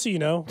off, just so you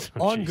know,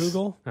 on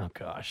Google. Oh,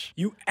 gosh.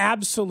 You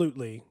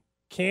absolutely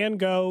can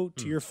go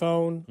to your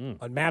phone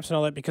on maps and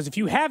all that, because if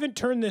you haven't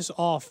turned this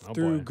off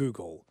through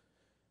Google,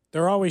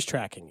 they're always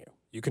tracking you.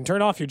 You can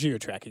turn off your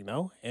geo-tracking,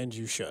 though, and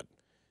you should.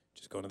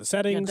 Just go into the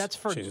settings.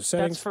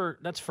 Yeah,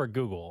 that's for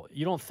Google.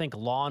 You don't think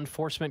law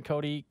enforcement,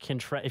 Cody, can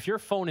track? If your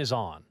phone is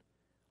on,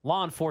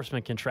 law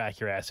enforcement can track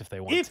your ass if they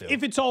want to.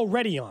 If it's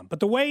already on. But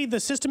the way the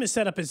system is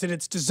set up is that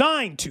it's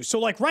designed to. So,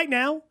 like right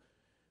now,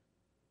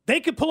 they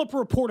could pull up a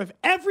report of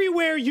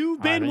everywhere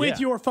you've been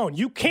with your phone.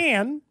 You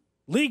can.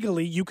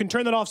 Legally, you can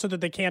turn that off so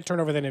that they can't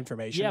turn over that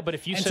information. Yeah, but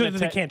if you so that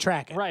they can't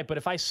track it. Right, but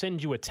if I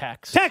send you a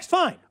text. Text,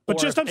 fine. But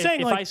just I'm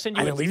saying,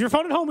 either leave your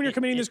phone at home when you're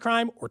committing this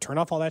crime or turn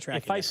off all that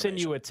tracking. If I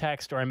send you a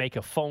text or I make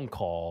a phone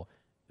call,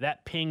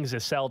 that pings a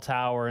cell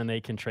tower and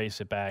they can trace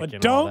it back. But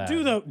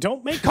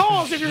don't make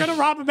calls if you're going to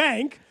rob a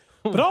bank.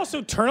 But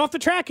also turn off the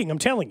tracking. I'm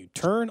telling you,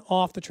 turn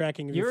off the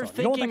tracking of your phone.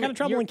 You don't want that kind of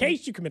trouble in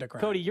case you commit a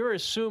crime. Cody, you're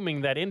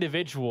assuming that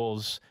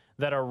individuals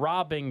that are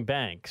robbing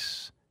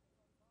banks,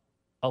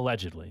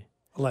 allegedly,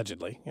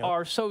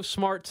 are so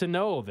smart to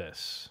know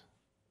this.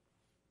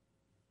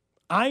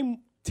 I'm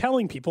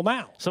telling people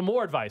now. Some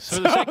more advice. So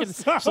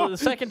the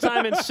second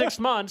time in 6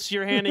 months,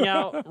 you're handing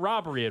out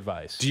robbery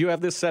advice. Do you have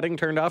this setting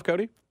turned off,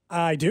 Cody?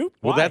 I do.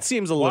 Well, that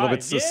seems a little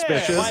bit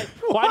suspicious. Yeah.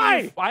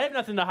 Why? I have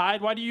nothing to hide.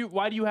 Why do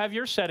you have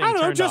your setting turned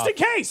off? I don't know, just in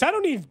case. I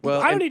don't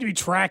need to be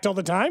tracked all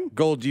the time.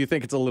 Gold, do you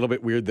think it's a little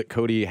bit weird that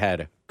Cody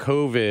had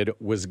COVID,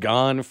 was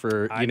gone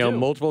for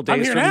multiple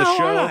days from the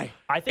show,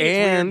 I think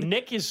it's weird.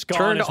 Nick is gone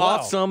turned as well.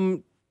 off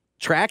some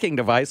tracking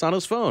device on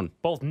his phone?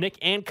 Both Nick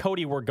and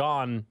Cody were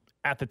gone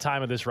at the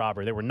time of this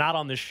robbery. They were not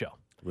on this show.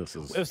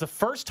 It was the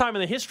first time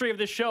in the history of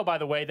this show, by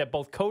the way, that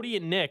both Cody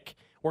and Nick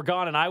were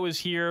gone, and I was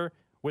here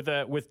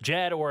with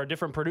Jed or a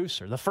different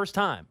producer. The first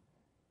time.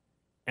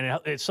 And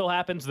it so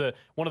happens that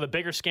one of the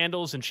bigger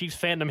scandals in Chiefs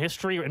fandom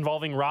history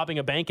involving robbing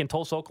a bank in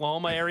Tulsa,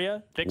 Oklahoma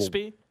area,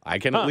 Bixby. I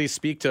can at least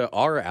speak to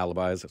our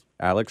alibis,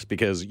 Alex,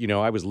 because,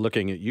 I was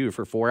looking at you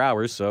for 4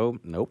 hours, so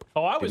nope.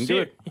 Oh, I was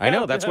here. Yeah, I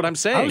know, that's what I'm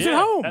saying. I was at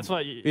home. That's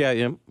what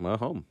well,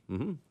 home.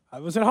 Mm-hmm. I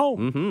was at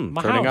home.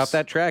 My Turning house. off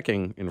that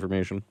tracking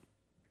information.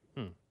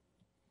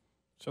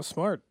 So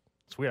smart.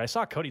 It's weird. I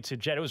saw Cody too,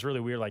 Jed. It was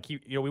really weird. Like,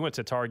 we went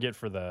to Target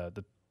for the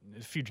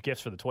few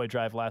gifts for the toy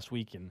drive last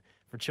week and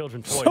for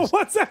children's toys. So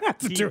what's that have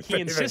to do with He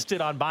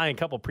insisted on buying a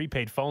couple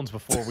prepaid phones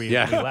before we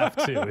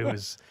left too. It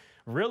was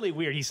really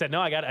weird. He said,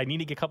 "No, I need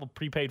to get a couple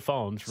prepaid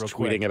phones real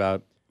quick." Tweeting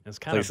about it's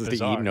kind places of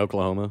to eat in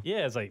Oklahoma.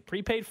 Yeah, it's like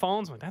prepaid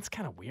phones. I'm like, that's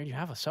kind of weird. You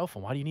have a cell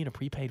phone. Why do you need a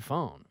prepaid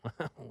phone?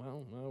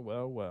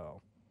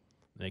 Well.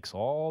 Makes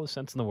all the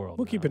sense in the world.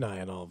 We'll keep an eye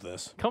on all of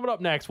this. Coming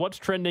up next, what's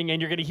trending? And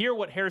you're going to hear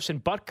what Harrison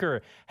Butker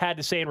had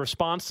to say in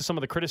response to some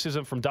of the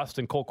criticism from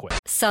Dustin Colquitt.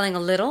 Selling a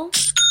little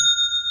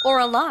or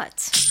a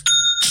lot?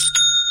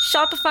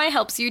 Shopify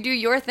helps you do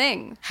your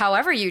thing,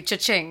 however you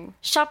cha-ching.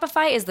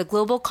 Shopify is the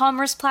global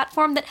commerce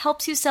platform that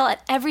helps you sell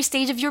at every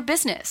stage of your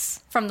business.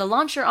 From the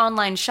launch your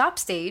online shop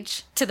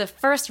stage, to the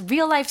first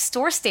real-life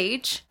store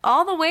stage,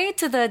 all the way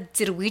to the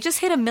did we just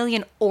hit 1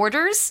 million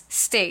orders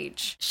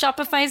stage.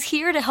 Shopify's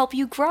here to help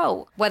you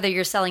grow. Whether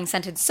you're selling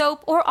scented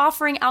soap or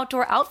offering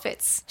outdoor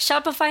outfits,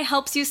 Shopify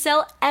helps you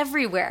sell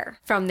everywhere.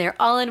 From their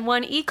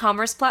all-in-one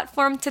e-commerce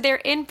platform to their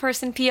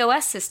in-person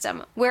POS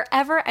system.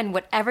 Wherever and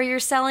whatever you're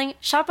selling,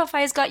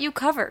 Shopify's got you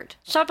covered.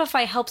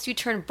 Shopify helps you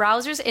turn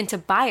browsers into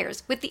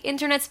buyers with the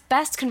internet's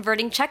best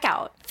converting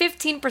checkout.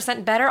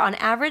 15% better on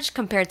average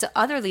compared to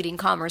other leading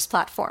commerce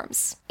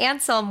platforms.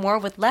 And sell more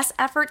with less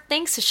effort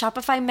thanks to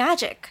Shopify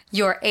Magic,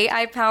 your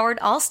AI-powered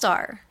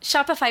all-star.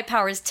 Shopify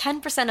powers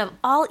 10% of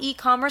all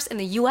e-commerce in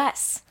the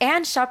U.S.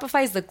 And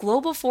Shopify is the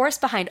global force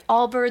behind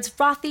Allbirds,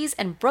 Rothy's,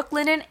 and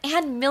Brooklinen,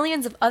 and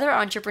millions of other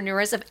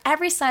entrepreneurs of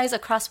every size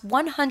across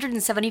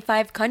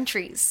 175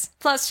 countries.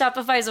 Plus,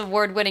 Shopify's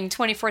award-winning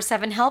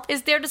 24/7 help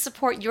is there to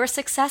support your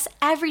success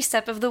every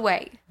step of the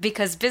way.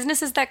 Because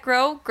businesses that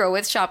grow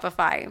with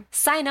Shopify.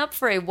 Sign up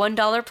for a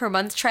 $1 per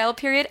month trial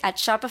period at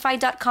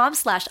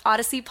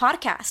shopify.com/Odyssey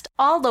Podcast,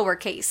 all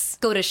lowercase.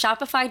 Go to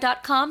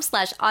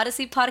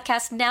shopify.com/Odyssey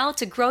Podcast now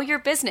to grow your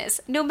business,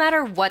 no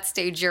matter what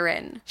stage you're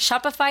in.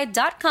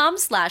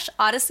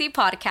 Shopify.com/Odyssey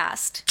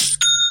Podcast.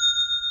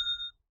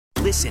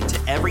 Listen to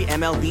every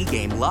MLB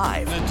game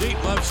live. In the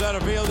deep left center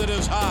field, it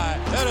is high,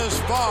 it is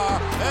far,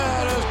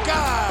 it is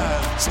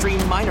God.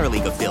 Stream minor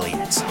league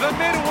affiliates. The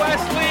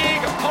Midwest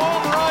League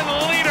home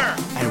run leader.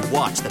 And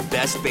watch the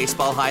best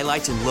baseball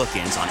highlights and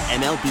look-ins on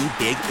MLB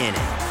Big Inning.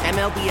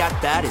 MLB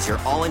At Bat is your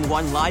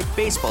all-in-one live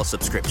baseball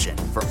subscription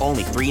for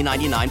only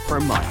 $3.99 per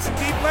month.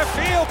 Deep left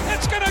field,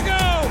 it's gonna go.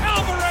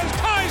 Alvarez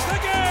ties the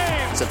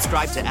game.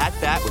 Subscribe to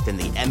 @Bat within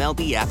the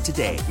MLB app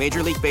today.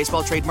 Major League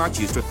Baseball trademarks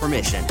used with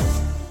permission.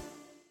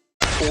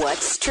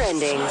 What's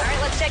trending? All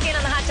right, let's check in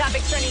on the hot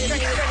topics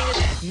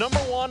trending. Number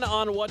one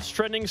on what's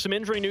trending, some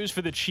injury news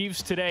for the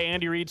Chiefs today.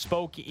 Andy Reid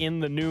spoke in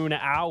the noon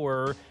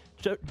hour.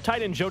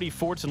 Tight end Jody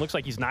Fortson looks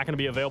like he's not going to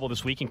be available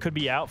this week and could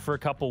be out for a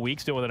couple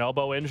weeks dealing with an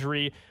elbow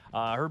injury.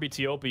 Herbie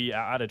Teope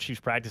out of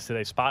Chiefs practice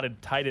today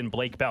spotted tight end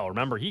Blake Bell.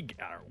 Remember, he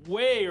got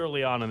way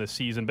early on in the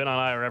season, been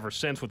on IR ever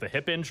since with a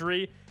hip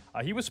injury.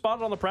 He was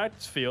spotted on the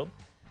practice field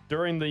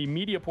during the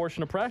media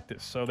portion of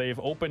practice. So they've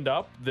opened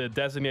up the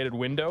designated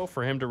window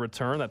for him to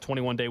return, that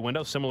 21-day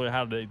window, similar to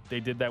how they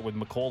did that with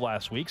McColl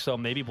last week. So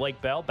maybe Blake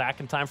Bell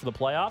back in time for the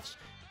playoffs.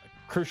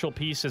 A crucial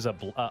piece is a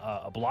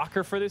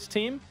blocker for this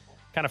team.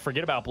 Kind of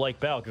forget about Blake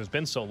Bell because it's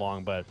been so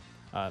long, but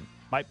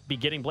might be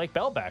getting Blake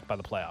Bell back by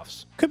the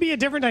playoffs. Could be a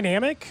different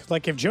dynamic.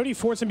 Like if Jody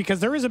Fortson,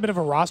 because there is a bit of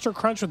a roster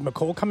crunch with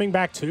McColl coming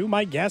back too,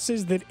 my guess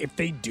is that if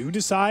they do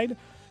decide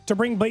to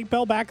bring Blake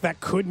Bell back,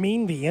 that could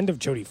mean the end of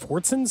Jody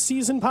Fortson's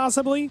season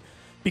possibly,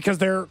 because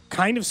they're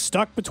kind of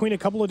stuck between a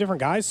couple of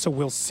different guys, so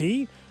we'll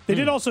see. They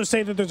did also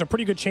say that there's a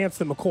pretty good chance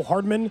that McCole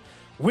Hardman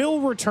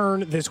will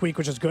return this week,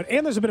 which is good,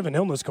 and there's a bit of an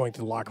illness going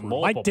through the locker room.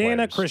 Multiple Mike Dana,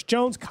 players. Chris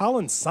Jones,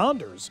 Colin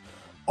Saunders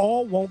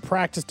all won't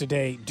practice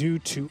today due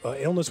to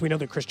illness. We know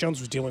that Chris Jones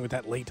was dealing with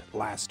that late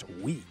last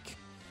week.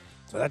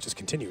 So that just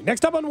continued.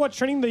 Next up on What's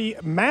Trending, the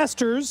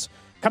Masters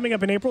coming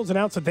up in April has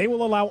announced that they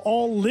will allow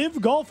all live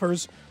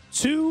golfers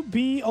to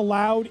be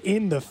allowed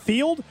in the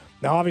field.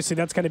 Now, obviously,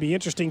 that's going to be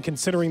interesting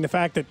considering the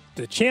fact that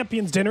the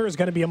Champions Dinner is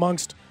going to be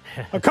amongst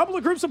a couple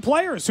of groups of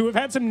players who have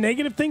had some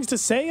negative things to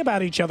say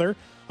about each other,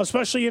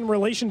 especially in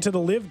relation to the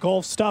live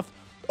golf stuff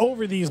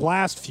over these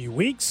last few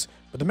weeks.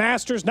 But the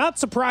Masters, not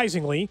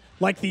surprisingly,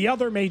 like the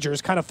other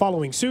majors, kind of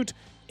following suit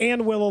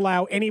and will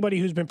allow anybody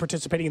who's been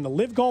participating in the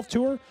live golf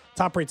tour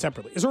to operate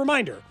separately. As a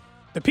reminder,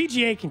 the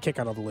PGA can kick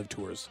out all the live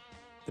tours.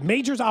 The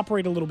majors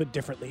operate a little bit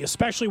differently,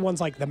 especially ones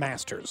like the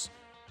Masters.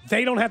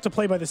 They don't have to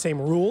play by the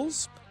same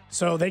rules,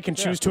 so they can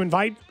choose to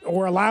invite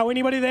or allow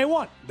anybody they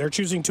want. They're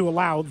choosing to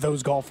allow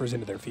those golfers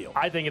into their field.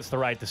 I think it's the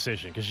right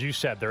decision because you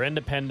said they're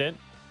independent.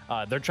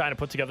 They're trying to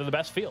put together the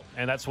best field,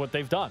 and that's what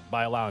they've done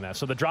by allowing that.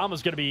 So the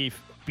drama's going to be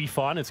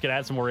fun. It's going to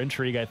add some more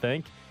intrigue, I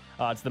think,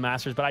 to the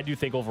Masters. But I do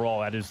think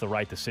overall that is the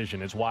right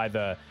decision. It's why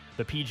the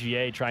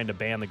PGA trying to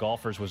ban the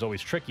golfers was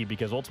always tricky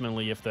because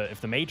ultimately if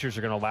the majors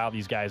are going to allow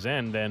these guys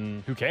in,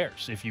 then who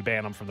cares if you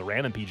ban them from the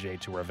random PGA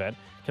Tour event?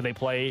 Can they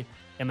play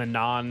in the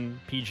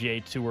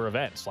non-PGA Tour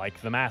events like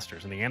the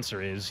Masters? And the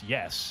answer is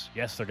yes.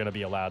 Yes, they're going to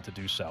be allowed to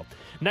do so.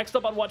 Next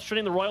up on What's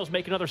Trending, the Royals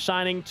make another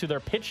signing to their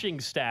pitching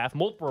staff.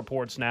 Multiple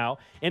reports now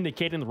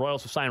indicating the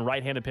Royals will sign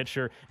right-handed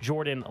pitcher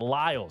Jordan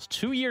Lyles.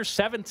 2 years,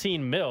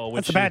 $17 million.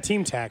 That's a bad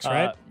team tax,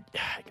 right?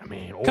 I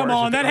mean, Come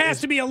on, that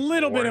has to be a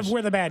little bit of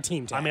where the bad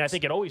team tax. I mean, I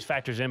think it always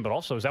factors in, but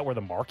also is that where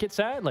the market's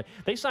at? Like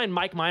they signed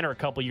Mike Minor a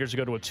couple years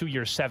ago to a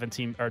 2-year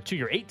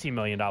 $18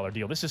 million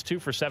deal. This is 2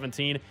 for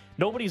 17.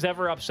 Nobody's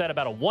ever upset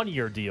about a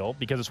 1-year deal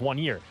because it's 1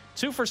 year.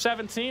 2 for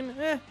 17.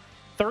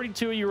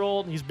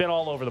 32-year-old. He's been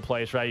all over the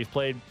place, right? He's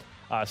played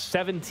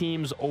 7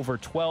 teams over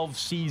 12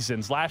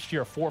 seasons. Last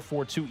year, a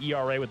 4.42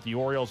 ERA with the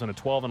Orioles and a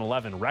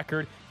 12-11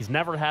 record. He's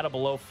never had a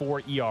below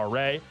 4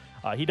 ERA.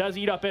 He does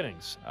eat up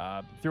innings.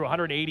 Through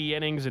 180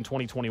 innings in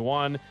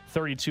 2021,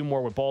 32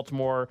 more with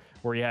Baltimore,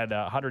 where he had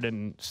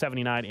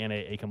 179 and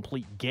a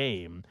complete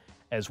game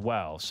as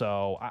well.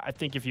 So I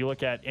think if you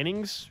look at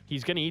innings,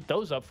 he's going to eat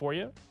those up for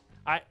you.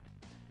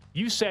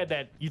 You said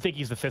that you think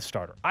he's the 5th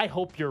starter. I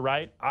hope you're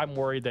right. I'm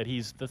worried that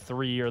he's the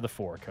 3 or the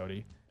 4,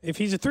 Cody. If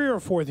he's a 3 or a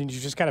 4, then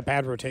you've just got a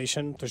bad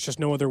rotation. There's just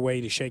no other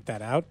way to shake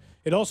that out.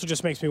 It also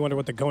just makes me wonder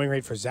what the going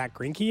rate for Zach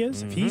Greinke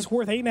is. If he's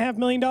worth $8.5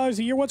 million a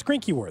year, what's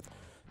Greinke worth?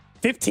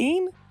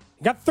 15?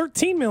 He got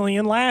 $13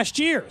 million last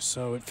year,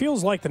 so it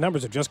feels like the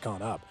numbers have just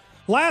gone up.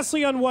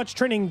 Lastly, on What's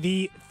Trending,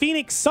 the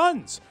Phoenix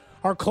Suns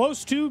are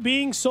close to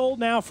being sold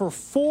now for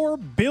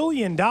 $4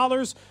 billion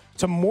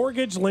to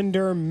mortgage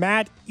lender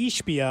Matt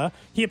Ishbia.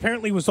 He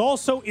apparently was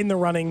also in the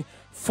running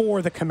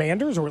for the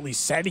Commanders, or at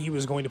least said he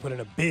was going to put in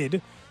a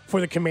bid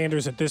for the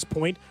Commanders at this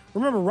point.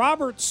 Remember,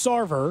 Robert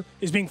Sarver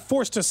is being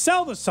forced to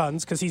sell the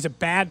Suns because he's a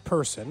bad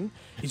person.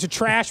 He's a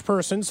trash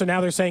person, so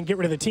now they're saying get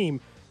rid of the team.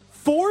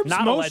 Forbes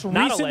Not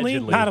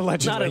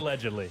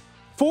allegedly.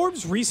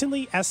 Forbes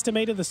recently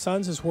estimated the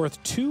Suns is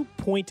worth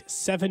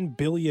 $2.7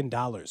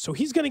 billion. So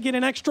he's going to get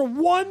an extra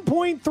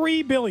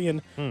 $1.3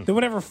 billion than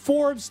whatever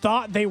Forbes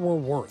thought they were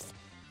worth.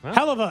 Huh?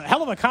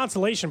 Hell of a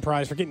consolation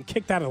prize for getting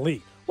kicked out of the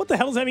league. What the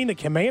hell does that mean the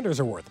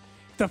Commanders are worth?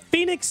 The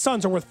Phoenix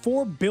Suns are worth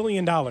 $4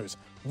 billion.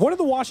 What are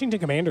the Washington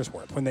Commanders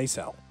worth when they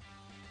sell?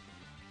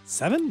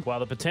 7? Well,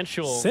 the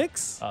potential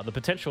 6. The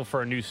potential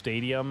for a new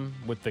stadium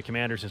with the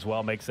Commanders as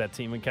well makes that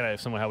team. And kind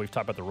of similar how we've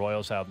talked about the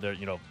Royals, how they're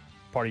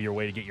part of your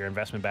way to get your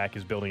investment back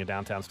is building a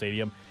downtown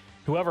stadium.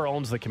 Whoever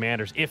owns the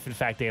Commanders, if in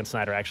fact Dan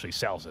Snyder actually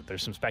sells it,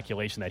 there's some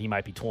speculation that he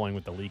might be toying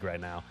with the league right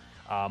now.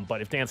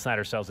 But if Dan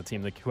Snyder sells the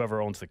team,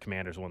 whoever owns the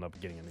Commanders will end up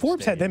getting a new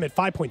Forbes stadium. had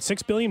them at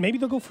 $5.6 billion. Maybe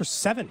they'll go for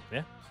 7.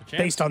 Yeah,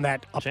 based on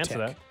that uptick. Chance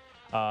of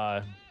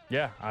that.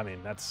 Yeah, I mean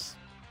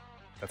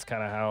That's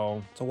kind of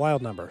how it's a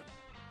wild number.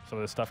 Some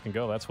of this stuff can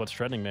go. That's what's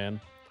trending, man.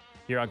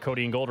 Here on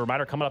Cody and Gold.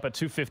 Reminder coming up at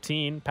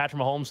 2:15.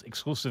 Patrick Mahomes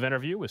exclusive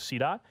interview with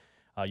CDOT.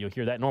 You'll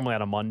hear that normally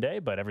on a Monday,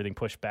 but everything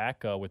pushed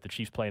back with the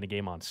Chiefs playing a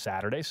game on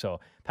Saturday. So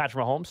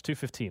Patrick Mahomes,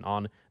 2:15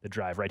 on The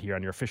Drive right here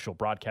on your official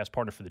broadcast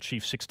partner for the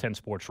Chiefs, 610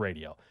 Sports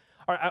Radio.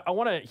 All right, I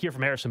want to hear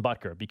from Harrison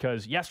Butker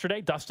because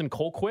yesterday Dustin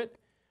Colquitt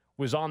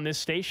was on this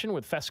station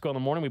with Fesco in the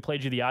morning. We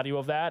played you the audio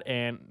of that,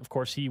 and, of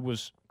course, he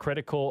was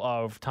critical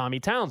of Tommy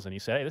Townsend. He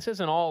said, hey, this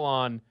isn't all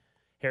on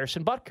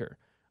Harrison Butker.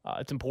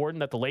 It's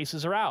important that the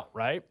laces are out,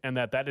 right? And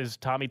that is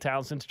Tommy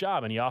Townsend's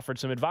job. And he offered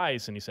some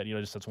advice, and he said,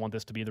 just let's want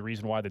this to be the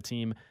reason why the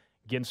team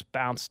gets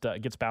bounced from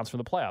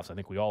the playoffs. I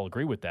think we all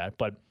agree with that.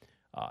 But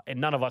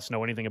and none of us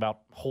know anything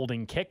about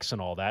holding kicks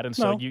and all that. And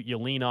so you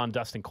lean on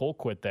Dustin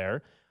Colquitt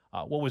there.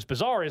 What was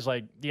bizarre is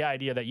like the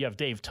idea that you have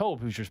Dave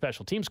Tope, who's your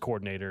special teams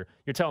coordinator.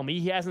 You're telling me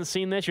he hasn't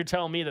seen this? You're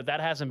telling me that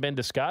hasn't been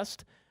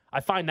discussed? I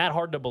find that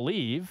hard to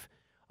believe.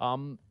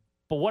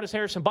 But what is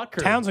Harrison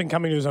Butker? Townsend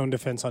coming to his own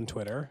defense on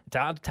Twitter.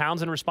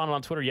 Townsend responded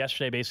on Twitter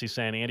yesterday basically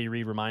saying Andy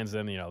Reid reminds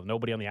them,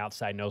 nobody on the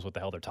outside knows what the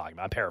hell they're talking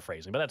about. I'm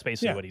paraphrasing, but that's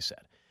basically what he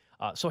said.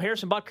 So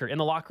Harrison Butker in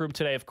the locker room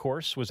today, of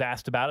course, was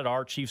asked about it.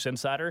 Our Chiefs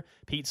insider,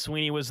 Pete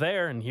Sweeney, was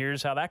there, and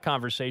here's how that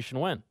conversation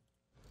went.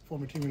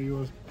 Former teammate of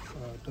yours,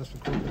 Dustin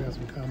Colquitt, has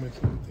some comments.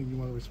 Anything you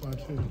want to respond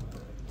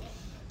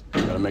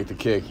to? Got to make the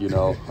kick,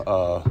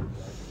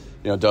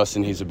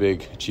 Dustin, he's a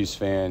big Chiefs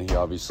fan. He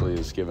obviously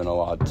has given a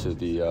lot to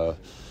the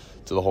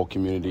whole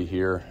community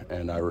here,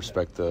 and I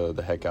respect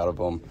the heck out of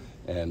him.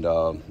 And,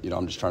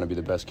 I'm just trying to be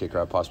the best kicker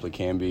I possibly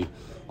can be.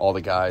 All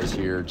the guys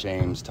here,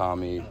 James,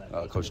 Tommy,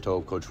 Coach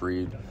Tope, Coach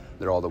Reid,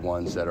 they're all the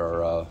ones that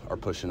are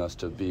pushing us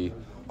to be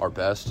our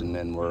best, and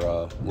then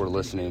we're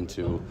listening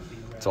to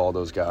all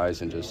those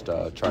guys and just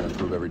trying to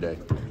improve every day.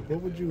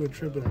 What would you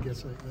attribute, I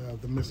guess,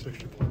 the missed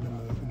extra point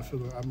in the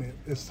field? I mean,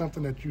 it's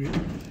something that you're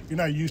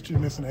not used to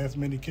missing as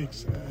many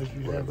kicks as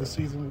you have this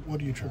season. What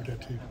do you attribute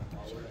that to?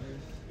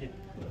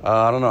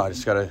 I don't know. I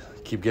just got to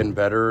keep getting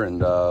better and,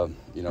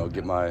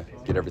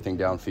 get everything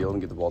downfield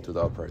and get the ball through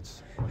the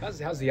uprights.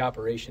 How's the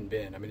operation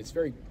been? I mean, it's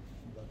very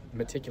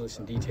meticulous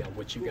in detail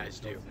what you guys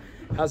do.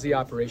 How's the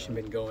operation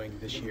been going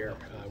this year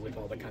with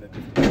all the kind of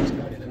different things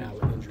coming in and out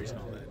with injuries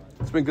and all that?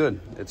 It's been good.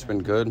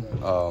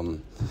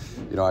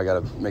 I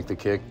got to make the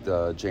kick.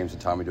 James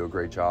and Tommy do a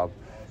great job.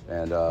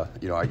 And,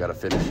 I got to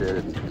finish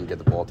it and get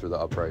the ball through the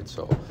upright.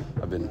 So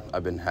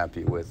I've been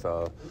happy with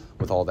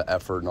all the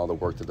effort and all the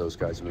work that those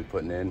guys have been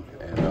putting in.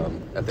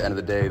 And at the end of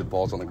the day, the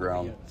ball's on the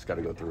ground. It's got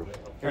to go through.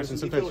 Harrison,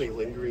 do you feel any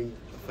lingering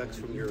effects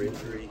from your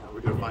injury?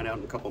 We're going to find out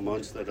in a couple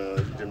months that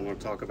you didn't want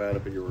to talk about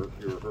it, but you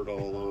were hurt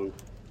all along.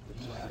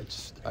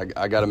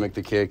 I got to make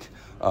the kick.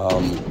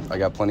 I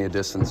got plenty of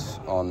distance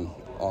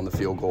on the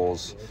field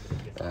goals.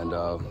 And,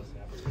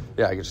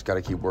 I just got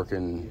to keep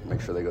working,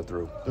 make sure they go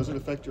through. Does it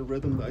affect your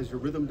rhythm? Has your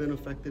rhythm been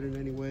affected in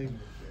any way?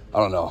 I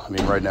don't know. I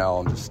mean, right now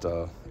I'm just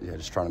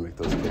trying to make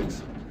those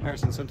kicks.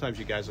 Harrison, sometimes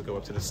you guys will go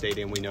up to the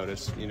stadium. We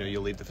notice,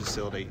 you'll leave the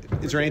facility.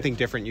 Is there anything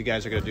different you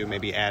guys are going to do?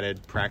 Maybe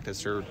added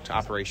practice or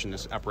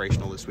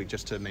operational this week,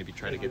 just to maybe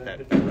try to get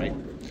that right.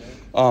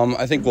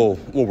 I think we'll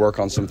work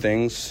on some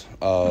things,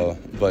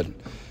 but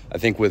I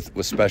think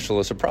with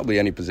specialists or probably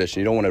any position,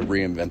 you don't want to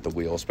reinvent the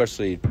wheel,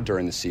 especially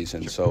during the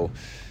season. So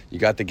you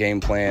got the game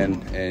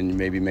plan and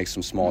maybe make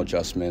some small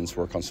adjustments,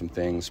 work on some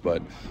things,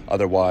 but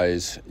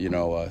otherwise, you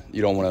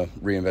don't want to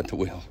reinvent the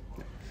wheel.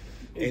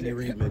 Andy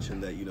Reid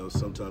mentioned that,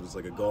 sometimes it's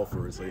like a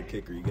golfer, it's like a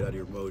kicker, you get out of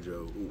your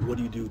mojo. What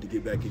do you do to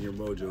get back in your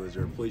mojo? Is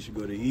there a place you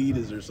go to eat?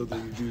 Is there something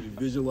you do to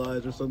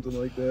visualize or something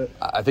like that?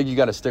 I think you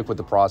got to stick with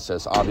the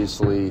process.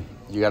 Obviously,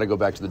 you got to go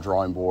back to the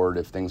drawing board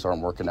if things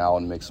aren't working out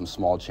and make some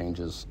small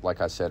changes. Like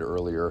I said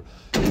earlier,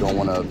 you don't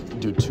want to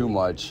do too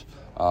much.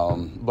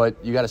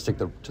 But you got to stick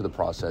to the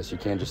process. You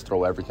can't just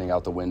throw everything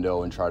out the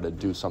window and try to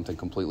do something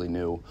completely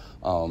new.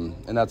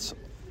 And that's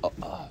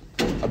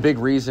a big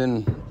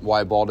reason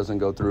why a ball doesn't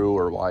go through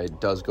or why it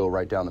does go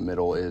right down the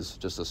middle is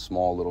just a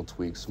small little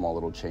tweak, small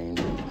little change.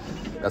 And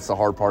that's the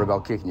hard part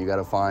about kicking. You got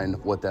to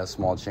find what that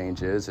small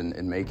change is and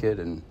make it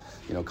and,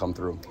 come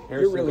through.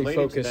 You're really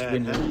focused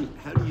when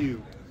how do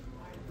you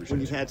when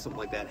you've had something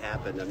like that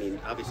happen? I mean,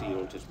 obviously you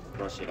don't just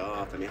brush it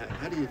off. I mean,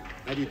 how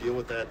do you deal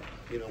with that,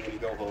 when you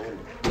go home?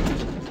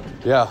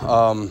 Yeah,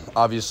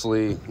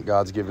 obviously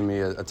God's given me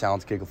a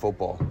talent to kick a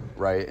football,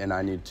 right? And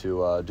I need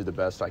to do the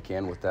best I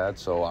can with that.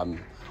 So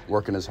I'm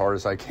working as hard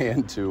as I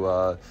can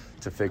to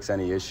fix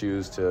any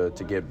issues, to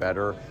get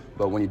better.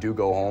 But when you do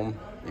go home,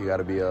 you got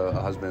to be a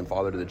husband and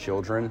father to the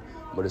children.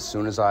 But as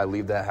soon as I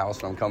leave that house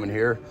and I'm coming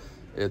here,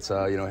 it's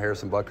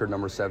Harrison Butker,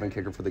 number 7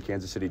 kicker for the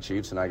Kansas City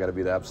Chiefs, and I got to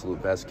be the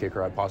absolute best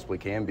kicker I possibly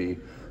can be,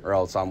 or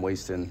else I'm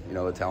wasting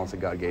the talents that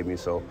God gave me.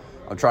 So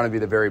I'm trying to be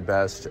the very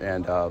best,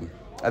 and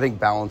I think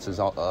balance is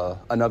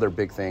another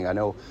big thing. I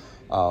know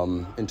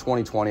in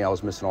 2020 I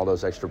was missing all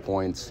those extra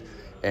points,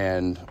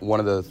 and one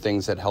of the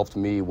things that helped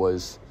me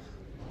was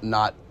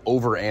not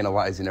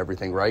over-analyzing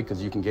everything, right?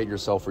 Because you can get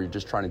yourself where you're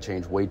just trying to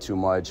change way too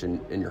much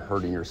and you're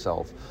hurting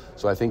yourself.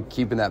 So I think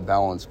keeping that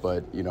balance,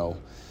 but you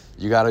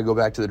you got to go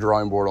back to the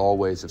drawing board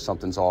always if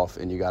something's off,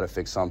 and you got to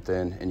fix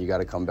something, and you got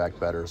to come back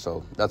better.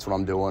 So that's what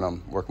I'm doing.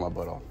 I'm working my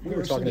butt off. We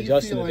were talking to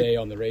Justin today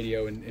on the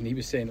radio, and he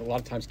was saying a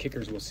lot of times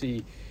kickers will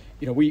see,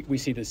 we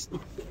see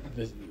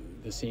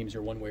the seams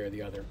are one way or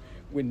the other.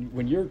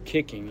 When you're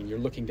kicking and you're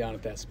looking down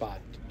at that spot,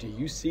 do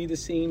you see the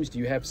seams? Do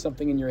you have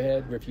something in your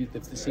head where if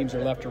the seams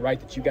are left or right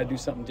that you got to do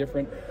something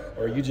different,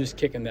 or are you just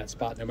kicking that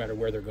spot no matter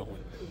where they're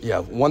going? Yeah,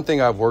 one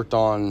thing I've worked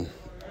on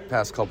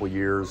past couple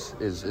years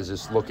is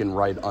just looking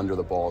right under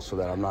the ball so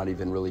that I'm not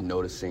even really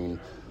noticing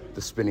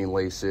the spinning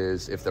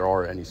laces, if there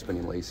are any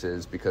spinning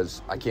laces,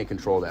 because I can't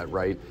control that,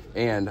 right?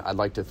 And I'd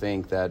like to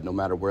think that no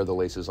matter where the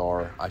laces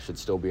are, I should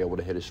still be able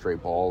to hit a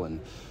straight ball. And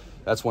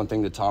that's one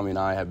thing that Tommy and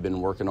I have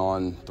been working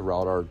on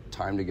throughout our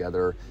time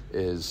together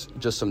is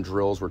just some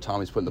drills where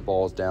Tommy's putting the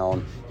balls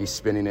down, he's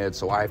spinning it,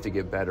 so I have to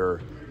get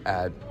better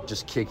at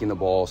just kicking the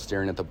ball,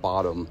 staring at the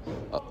bottom,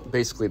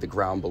 basically the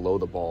ground below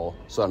the ball,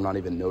 so I'm not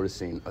even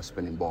noticing a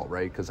spinning ball,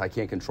 right? Because I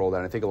can't control that.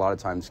 And I think a lot of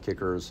times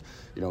kickers,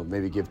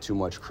 maybe give too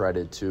much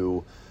credit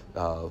to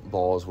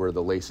balls where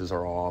the laces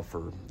are off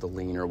or the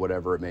lean or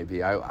whatever it may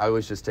be. I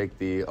always just take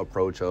the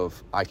approach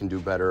of I can do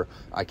better,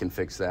 I can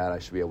fix that, I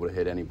should be able to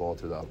hit any ball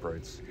through the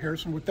uprights.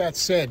 Harrison, with that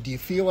said, do you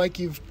feel like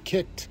you've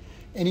kicked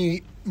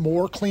any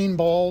more clean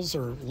balls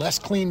or less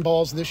clean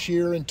balls this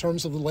year in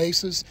terms of the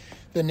laces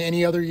than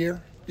any other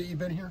year that you've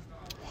been here?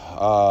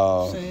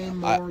 Same,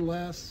 more or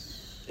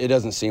less? It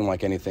doesn't seem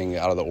like anything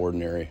out of the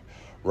ordinary,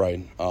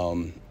 right?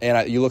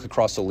 You look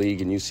across the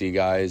league and you see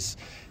guys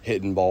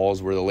hitting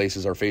balls where the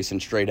laces are facing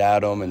straight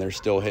at them and they're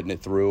still hitting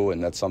it through,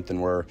 and that's something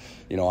where,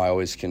 I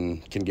always can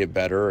get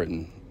better,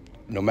 and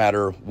no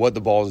matter what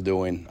the ball's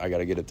doing, I got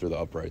to get it through the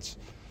uprights.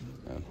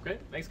 Okay,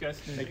 thanks, guys.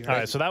 Thank you. All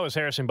right, so that was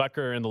Harrison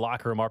Butker in the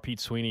locker room, our Pete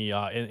Sweeney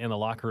in the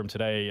locker room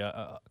today.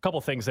 A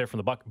couple things there from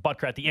the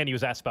Butker. At the end, he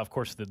was asked about, of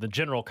course, the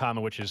general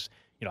comment, which is,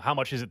 how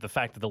much is it the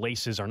fact that the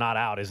laces are not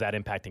out? Is that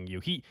impacting you?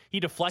 He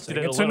deflected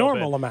it a little bit. It's a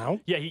normal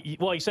amount. Yeah,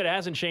 he said it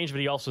hasn't changed,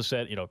 but he also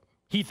said,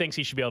 he thinks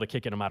he should be able to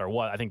kick it no matter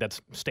what. I think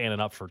that's standing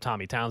up for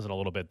Tommy Townsend a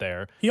little bit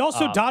there. He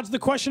also dodged the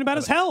question about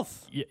his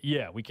health.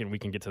 Yeah, we can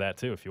get to that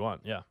too if you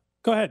want. Yeah.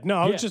 Go ahead. No,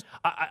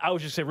 I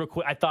was just saying real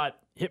quick. I thought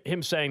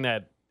him saying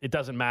that it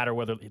doesn't matter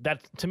whether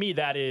that, to me,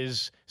 that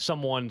is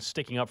someone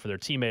sticking up for their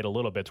teammate a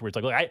little bit, where it's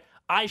like, look,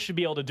 I should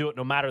be able to do it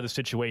no matter the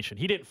situation.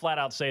 He didn't flat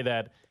out say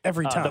that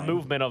every time. The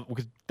movement of,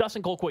 because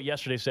Dustin Colquitt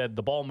yesterday said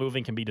the ball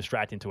moving can be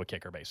distracting to a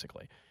kicker,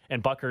 basically.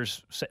 And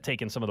Butker's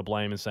taking some of the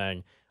blame and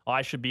saying,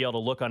 I should be able to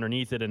look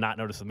underneath it and not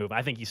notice the movement.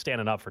 I think he's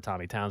standing up for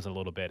Tommy Townsend a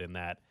little bit in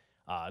that,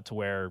 to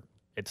where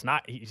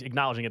he's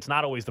acknowledging it's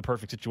not always the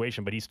perfect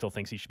situation, but he still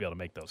thinks he should be able to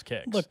make those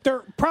kicks. Look,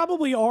 there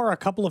probably are a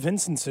couple of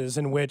instances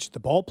in which the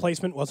ball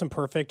placement wasn't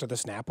perfect or the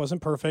snap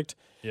wasn't perfect,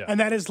 and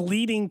that is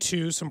leading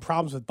to some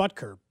problems with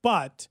Butker.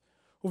 But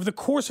over the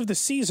course of the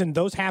season,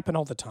 those happen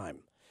all the time.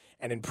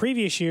 And in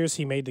previous years,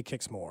 he made the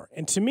kicks more.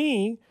 And to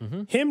me,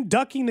 him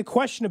ducking the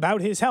question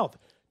about his health,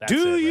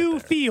 do you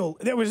feel,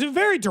 that was a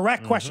very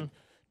direct question,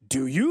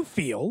 do you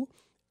feel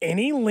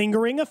any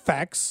lingering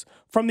effects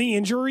from the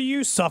injury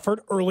you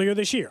suffered earlier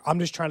this year? I'm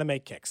just trying to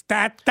make kicks.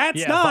 That's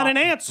not an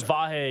answer.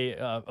 Vahe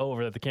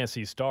over at the Kansas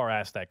City Star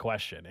asked that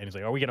question, and he's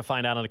like, are we going to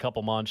find out in a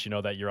couple months,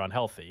 that you're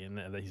unhealthy? And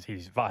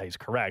Vahe's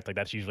correct. Like,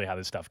 that's usually how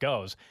this stuff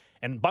goes.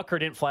 And Butker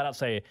didn't flat out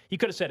say, he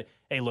could have said,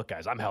 hey, look,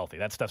 guys, I'm healthy.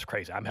 That stuff's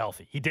crazy. I'm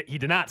healthy. He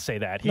did not say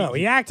that.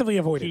 He actively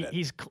avoided it.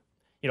 He's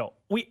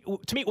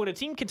to me, when a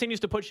team continues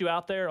to put you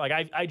out there, like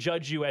I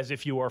judge you as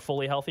if you are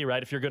fully healthy,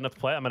 right? If you're good enough to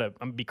play, I'm gonna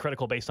be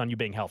critical based on you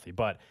being healthy.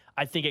 But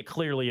I think it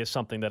clearly is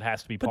something that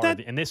has to be part of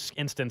in this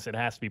instance. It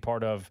has to be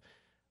part of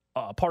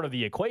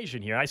the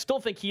equation here. I still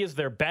think he is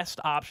their best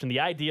option. The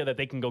idea that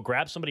they can go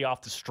grab somebody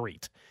off the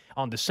street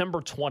on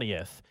December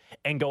 20th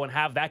and go and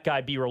have that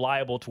guy be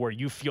reliable to where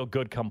you feel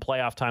good come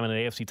playoff time in an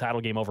AFC title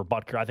game over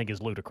Butker, I think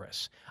is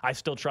ludicrous. I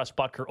still trust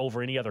Butker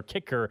over any other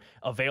kicker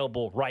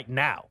available right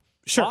now.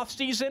 Sure.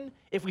 Off-season,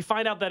 if we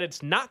find out that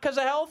it's not because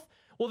of health,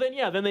 well,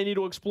 then they need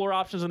to explore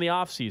options in the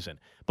off-season.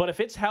 But if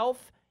it's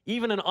health,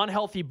 even an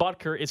unhealthy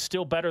Butker is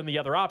still better than the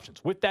other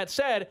options. With that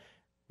said,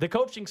 the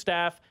coaching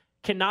staff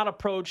cannot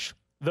approach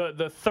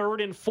the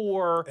 3rd and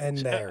 4, and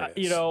there at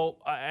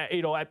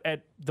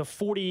the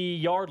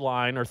 40-yard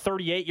line or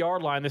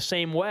 38-yard line the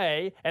same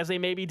way as they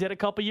maybe did a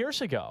couple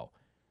years ago.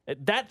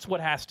 That's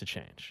what has to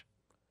change.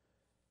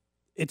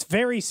 It's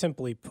very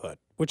simply put,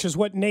 which is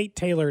what Nate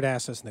Taylor had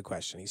asked us in the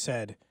question. He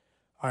said,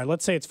 all right,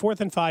 let's say it's 4th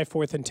and 5,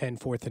 4th and 10,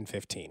 4th and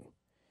 15.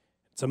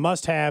 It's a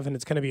must-have, and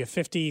it's going to be a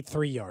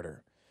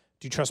 53-yarder.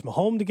 Do you trust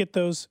Mahomes to get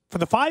those? For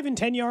the 5 and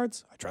 10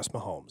 yards, I trust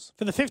Mahomes.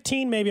 For the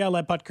 15, maybe I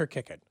let Butker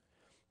kick it.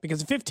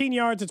 Because at 15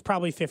 yards, it's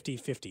probably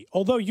 50-50.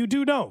 Although you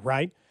do know,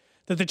 right,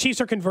 that the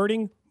Chiefs are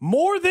converting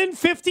more than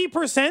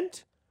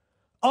 50%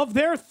 of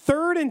their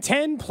 3rd and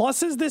 10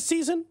 pluses this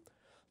season.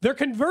 They're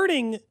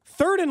converting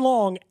 3rd and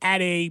long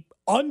at a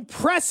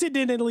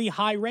unprecedentedly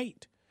high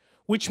rate,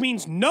 which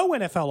means no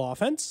NFL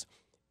offense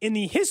in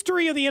the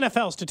history of the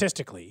NFL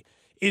statistically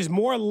is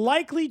more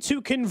likely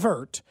to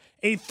convert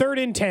a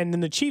 3rd and 10 than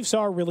the Chiefs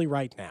are really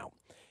right now.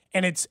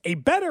 And it's a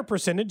better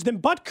percentage than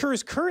Butker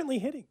is currently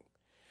hitting.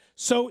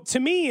 So to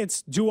me,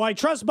 it's, do I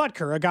trust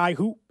Butker, a guy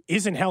who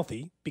isn't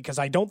healthy, because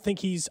I think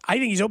he's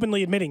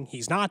openly admitting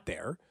he's not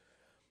there,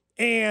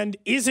 and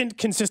isn't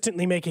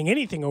consistently making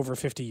anything over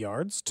 50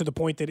 yards to the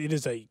point that it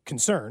is a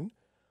concern.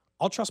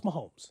 I'll trust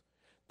Mahomes.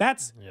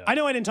 I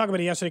know I didn't talk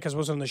about it yesterday because I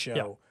was on the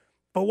show,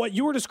 but what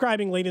you were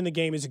describing late in the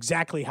game is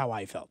exactly how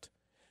I felt.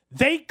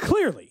 They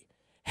clearly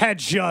had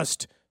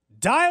just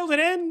dialed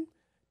it in,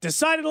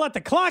 decided to let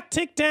the clock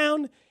tick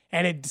down,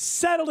 and it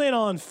settled in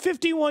on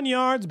 51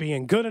 yards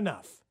being good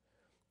enough.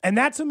 And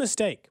that's a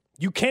mistake.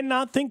 You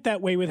cannot think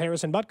that way with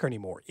Harrison Butker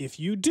anymore. If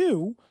you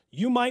do,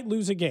 you might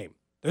lose a game.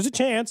 There's a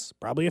chance,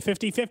 probably a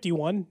 50-50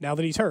 one, now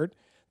that he's hurt,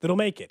 that'll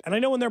make it. And I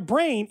know in their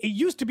brain, it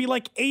used to be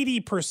like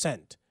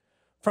 80%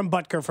 from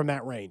Butker from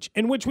that range,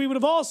 in which we would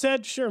have all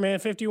said, sure, man,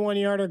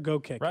 51-yarder, go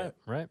kick it.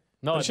 Right.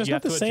 No, but it's just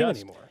not the same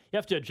anymore. You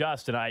have to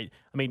adjust. And I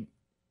mean,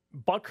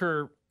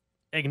 Butker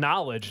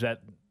acknowledged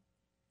that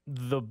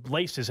the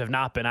laces have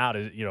not been out,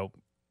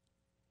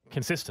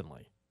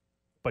 consistently.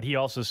 But he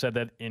also said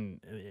that in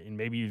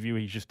maybe you view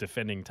he's just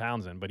defending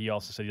Townsend, but he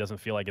also said he doesn't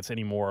feel like it's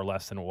any more or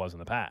less than it was in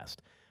the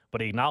past.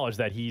 But he acknowledged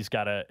that he's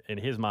got to, in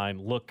his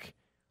mind, look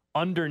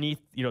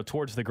underneath,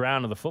 towards the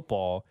ground of the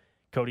football,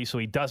 Cody, so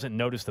he doesn't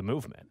notice the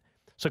movement.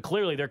 So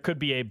clearly there could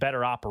be a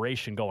better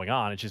operation going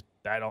on. It's just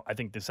I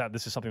think this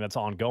is something that's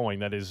ongoing.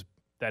 That is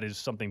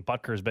something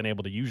Butker has been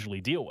able to usually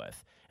deal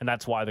with, and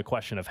that's why the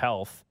question of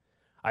health,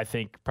 I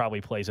think,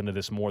 probably plays into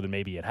this more than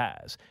maybe it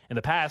has in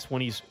the past. When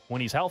he's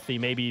healthy,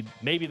 maybe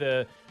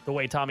the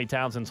way Tommy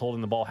Townsend's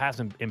holding the ball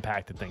hasn't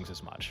impacted things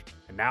as much.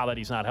 And now that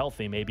he's not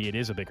healthy, maybe it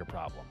is a bigger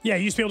problem. Yeah,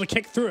 he used to be able to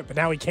kick through it, but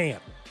now he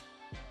can't.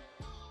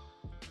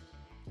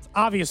 It's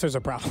obvious there's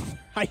a problem.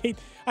 I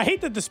hate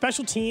that the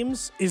special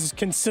teams is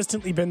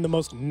consistently been the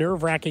most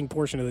nerve-wracking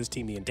portion of this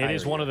team the entire year. It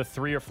is one of the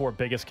 3 or 4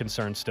 biggest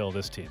concerns still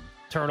this team.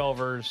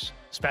 Turnovers,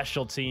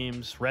 special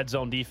teams, red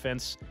zone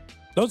defense.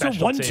 Those are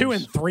 1, 2,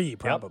 and 3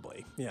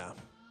 probably. Yep. Yeah.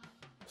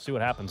 See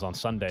what happens on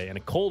Sunday in a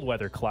cold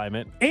weather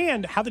climate.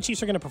 And how the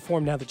Chiefs are going to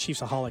perform now that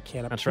Chiefsaholic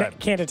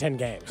can't attend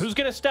games. Who's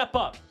going to step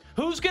up?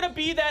 Who's going to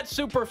be that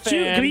super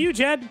fan? Could be you,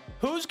 Jed.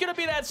 Who's going to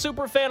be that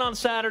super fan on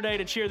Saturday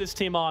to cheer this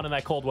team on in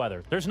that cold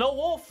weather? There's no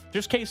Wolf,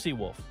 just KC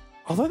Wolf.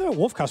 Although that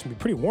Wolf costume would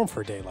be pretty warm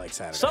for a day like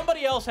Saturday.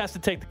 Somebody else has to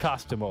take the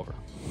costume over.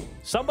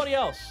 Somebody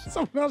else.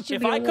 Someone else should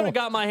if be I could have wolf.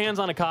 got my hands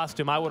on a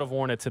costume, I would have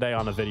worn it today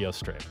on the video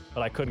stream.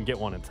 But I couldn't get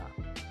one in time.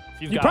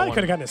 You probably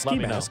could have gotten a ski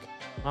mask.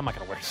 I'm not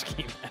going to wear a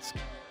ski mask.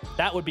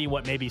 That would be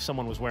what maybe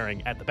someone was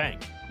wearing at the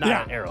bank, not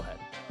at Arrowhead.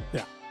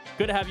 Yeah.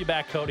 Good to have you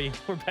back, Cody.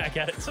 We're back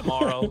at it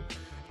tomorrow,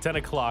 10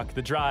 o'clock.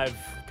 The Drive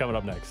coming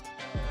up next.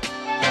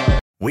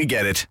 We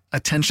get it.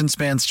 Attention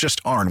spans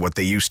just aren't what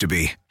they used to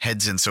be.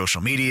 Heads in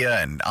social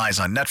media and eyes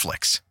on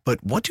Netflix.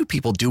 But what do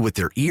people do with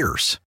their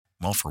ears?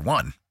 Well, for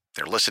one,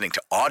 they're listening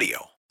to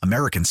audio.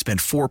 Americans spend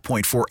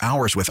 4.4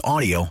 hours with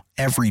audio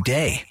every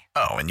day.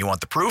 Oh, and you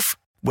want the proof?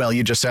 Well,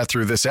 you just sat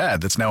through this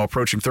ad that's now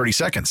approaching 30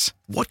 seconds.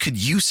 What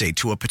could you say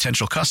to a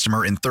potential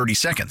customer in 30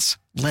 seconds?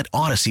 Let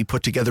Odyssey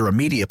put together a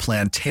media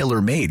plan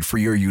tailor-made for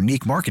your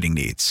unique marketing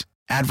needs.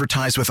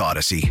 Advertise with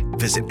Odyssey.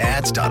 Visit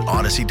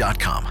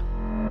ads.odyssey.com.